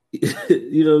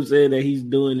you know what I'm saying that he's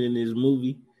doing in his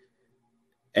movie.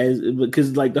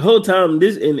 Because like the whole time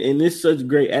this and this such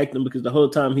great acting because the whole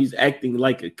time he's acting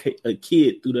like a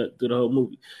kid through the whole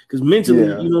movie because mentally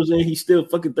you know what I'm saying, he's still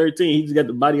fucking 13. He just got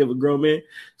the body of a grown man,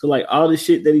 so like all the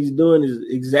shit that he's doing is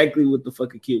exactly what the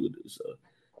fucking kid would do. So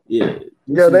they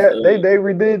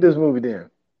redid this movie then.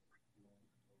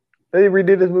 They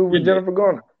redid this movie with Jennifer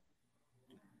Garner.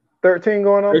 13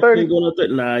 going on 30. Going on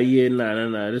 30. Nah.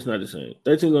 That's not the same.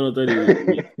 13 going on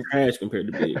 30 is trash compared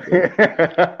to Big.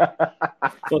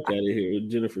 Fuck out of here with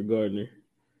Jennifer Gardner.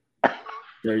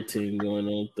 13 going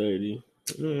on 30.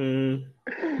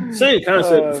 Same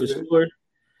concept for sure,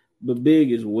 but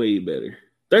Big is way better.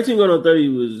 13 going on 30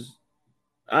 was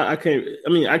I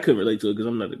couldn't relate to it because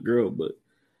I'm not a girl, but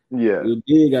with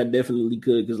Big I definitely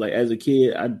could because like as a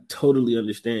kid I totally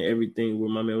understand everything where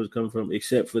my man was coming from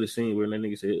except for the scene where that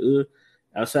nigga said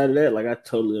outside of that, like I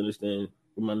totally understand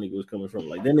where my nigga was coming from.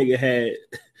 Like that nigga had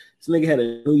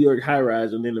a New York high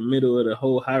rise, and in the middle of the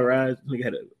whole high rise, nigga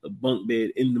had a bunk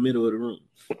bed in the middle of the room.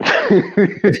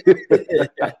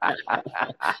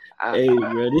 Hey,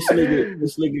 bro, this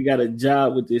nigga got a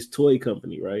job with this toy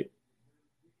company, right?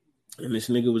 And this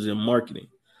nigga was in marketing.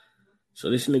 So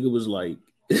this nigga was like,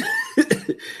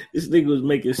 This nigga was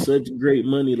making such great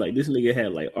money. Like this nigga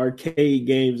had like arcade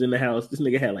games in the house. This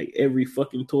nigga had like every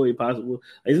fucking toy possible.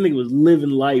 Like, this nigga was living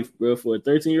life, bro. For a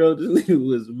 13-year-old, this nigga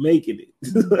was making it.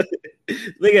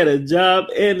 They got a job,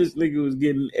 and this nigga was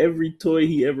getting every toy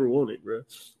he ever wanted, bro.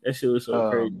 That shit was so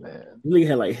crazy. Man. This nigga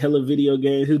had like hella video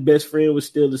games. His best friend was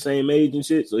still the same age and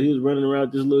shit, so he was running around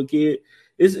with this little kid.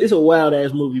 It's a wild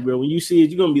ass movie, bro. When you see it,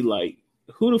 you're gonna be like,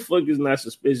 who the fuck is not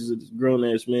suspicious of this grown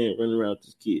ass man running around with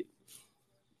this kid?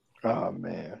 Oh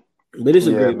man. But it's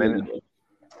a great movie, though.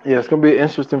 Yeah, it's gonna be an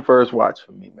interesting first watch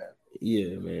for me, man.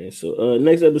 Yeah, man. So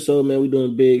next episode, man, we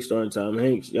doing big starting time.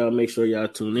 Hanks, y'all make sure y'all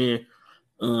tune in.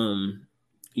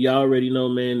 Y'all already know,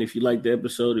 man, if you like the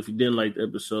episode, if you didn't like the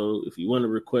episode, if you want to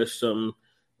request something,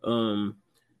 you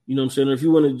know what I'm saying? Or if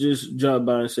you want to just drop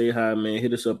by and say hi, man,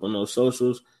 hit us up on those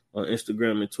socials, on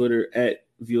Instagram and Twitter at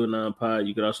ViewerNonPod.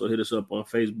 You can also hit us up on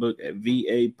Facebook at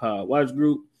VA Pod Watch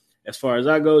Group. As far as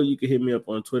I go, you can hit me up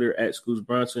on Twitter at Scoots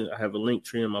Bronson. I have a link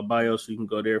tree in my bio, so you can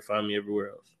go there and find me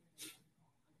everywhere else.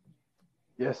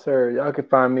 Yes, sir. Y'all can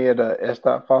find me at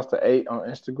S.Foster8 on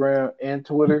Instagram and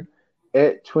Twitter,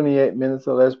 at 28 Minutes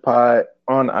or Less Pod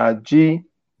on IG.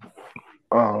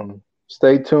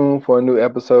 Stay tuned for a new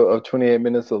episode of 28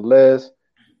 Minutes or Less.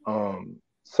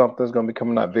 Something's going to be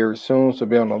coming out very soon, so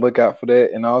be on the lookout for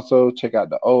that. And also check out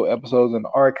the old episodes in the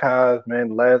archives, man.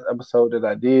 The last episode that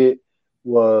I did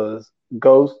was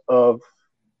Ghost of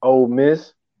Ole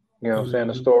Miss. You know what I'm saying?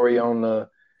 The story on the,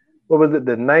 what was it?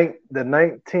 The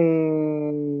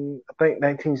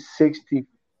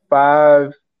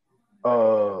 1965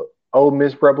 Ole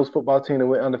Miss Rebels football team that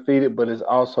went undefeated, but it's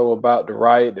also about the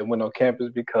riot that went on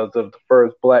campus because of the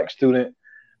first black student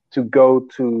to go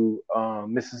to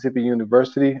Mississippi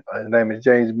University. His name is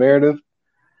James Meredith.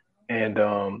 And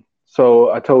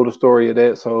so I told the story of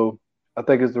that. So I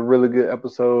think it's a really good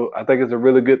episode. I think it's a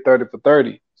really good 30 for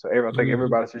 30. So I think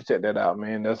everybody should check that out,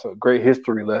 man. That's a great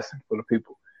history lesson for the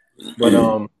people. But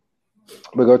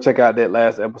we'll go check out that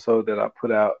last episode that I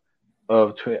put out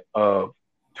of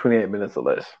 28 Minutes or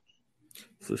Less.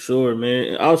 For sure, man.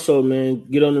 And also, man,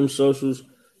 get on them socials.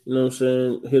 You know what I'm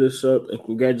saying? Hit us up and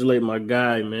congratulate my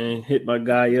guy, man. Hit my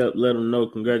guy up. Let him know.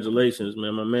 Congratulations,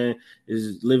 man. My man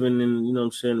is living in, you know what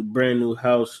I'm saying, a brand new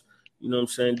house. You know what I'm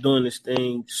saying? Doing this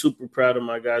thing. Super proud of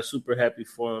my guy. Super happy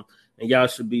for him. And y'all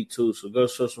should be too. So go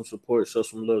show some support. Show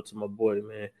some love to my boy,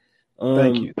 man.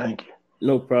 Thank you.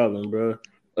 No problem, bro.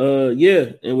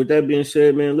 Yeah. And with that being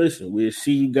said, man, listen, we'll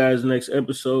see you guys next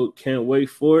episode. Can't wait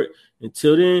for it.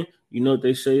 Until then, you know what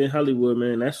they say in Hollywood,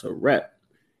 man. That's a wrap.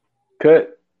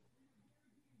 Cut.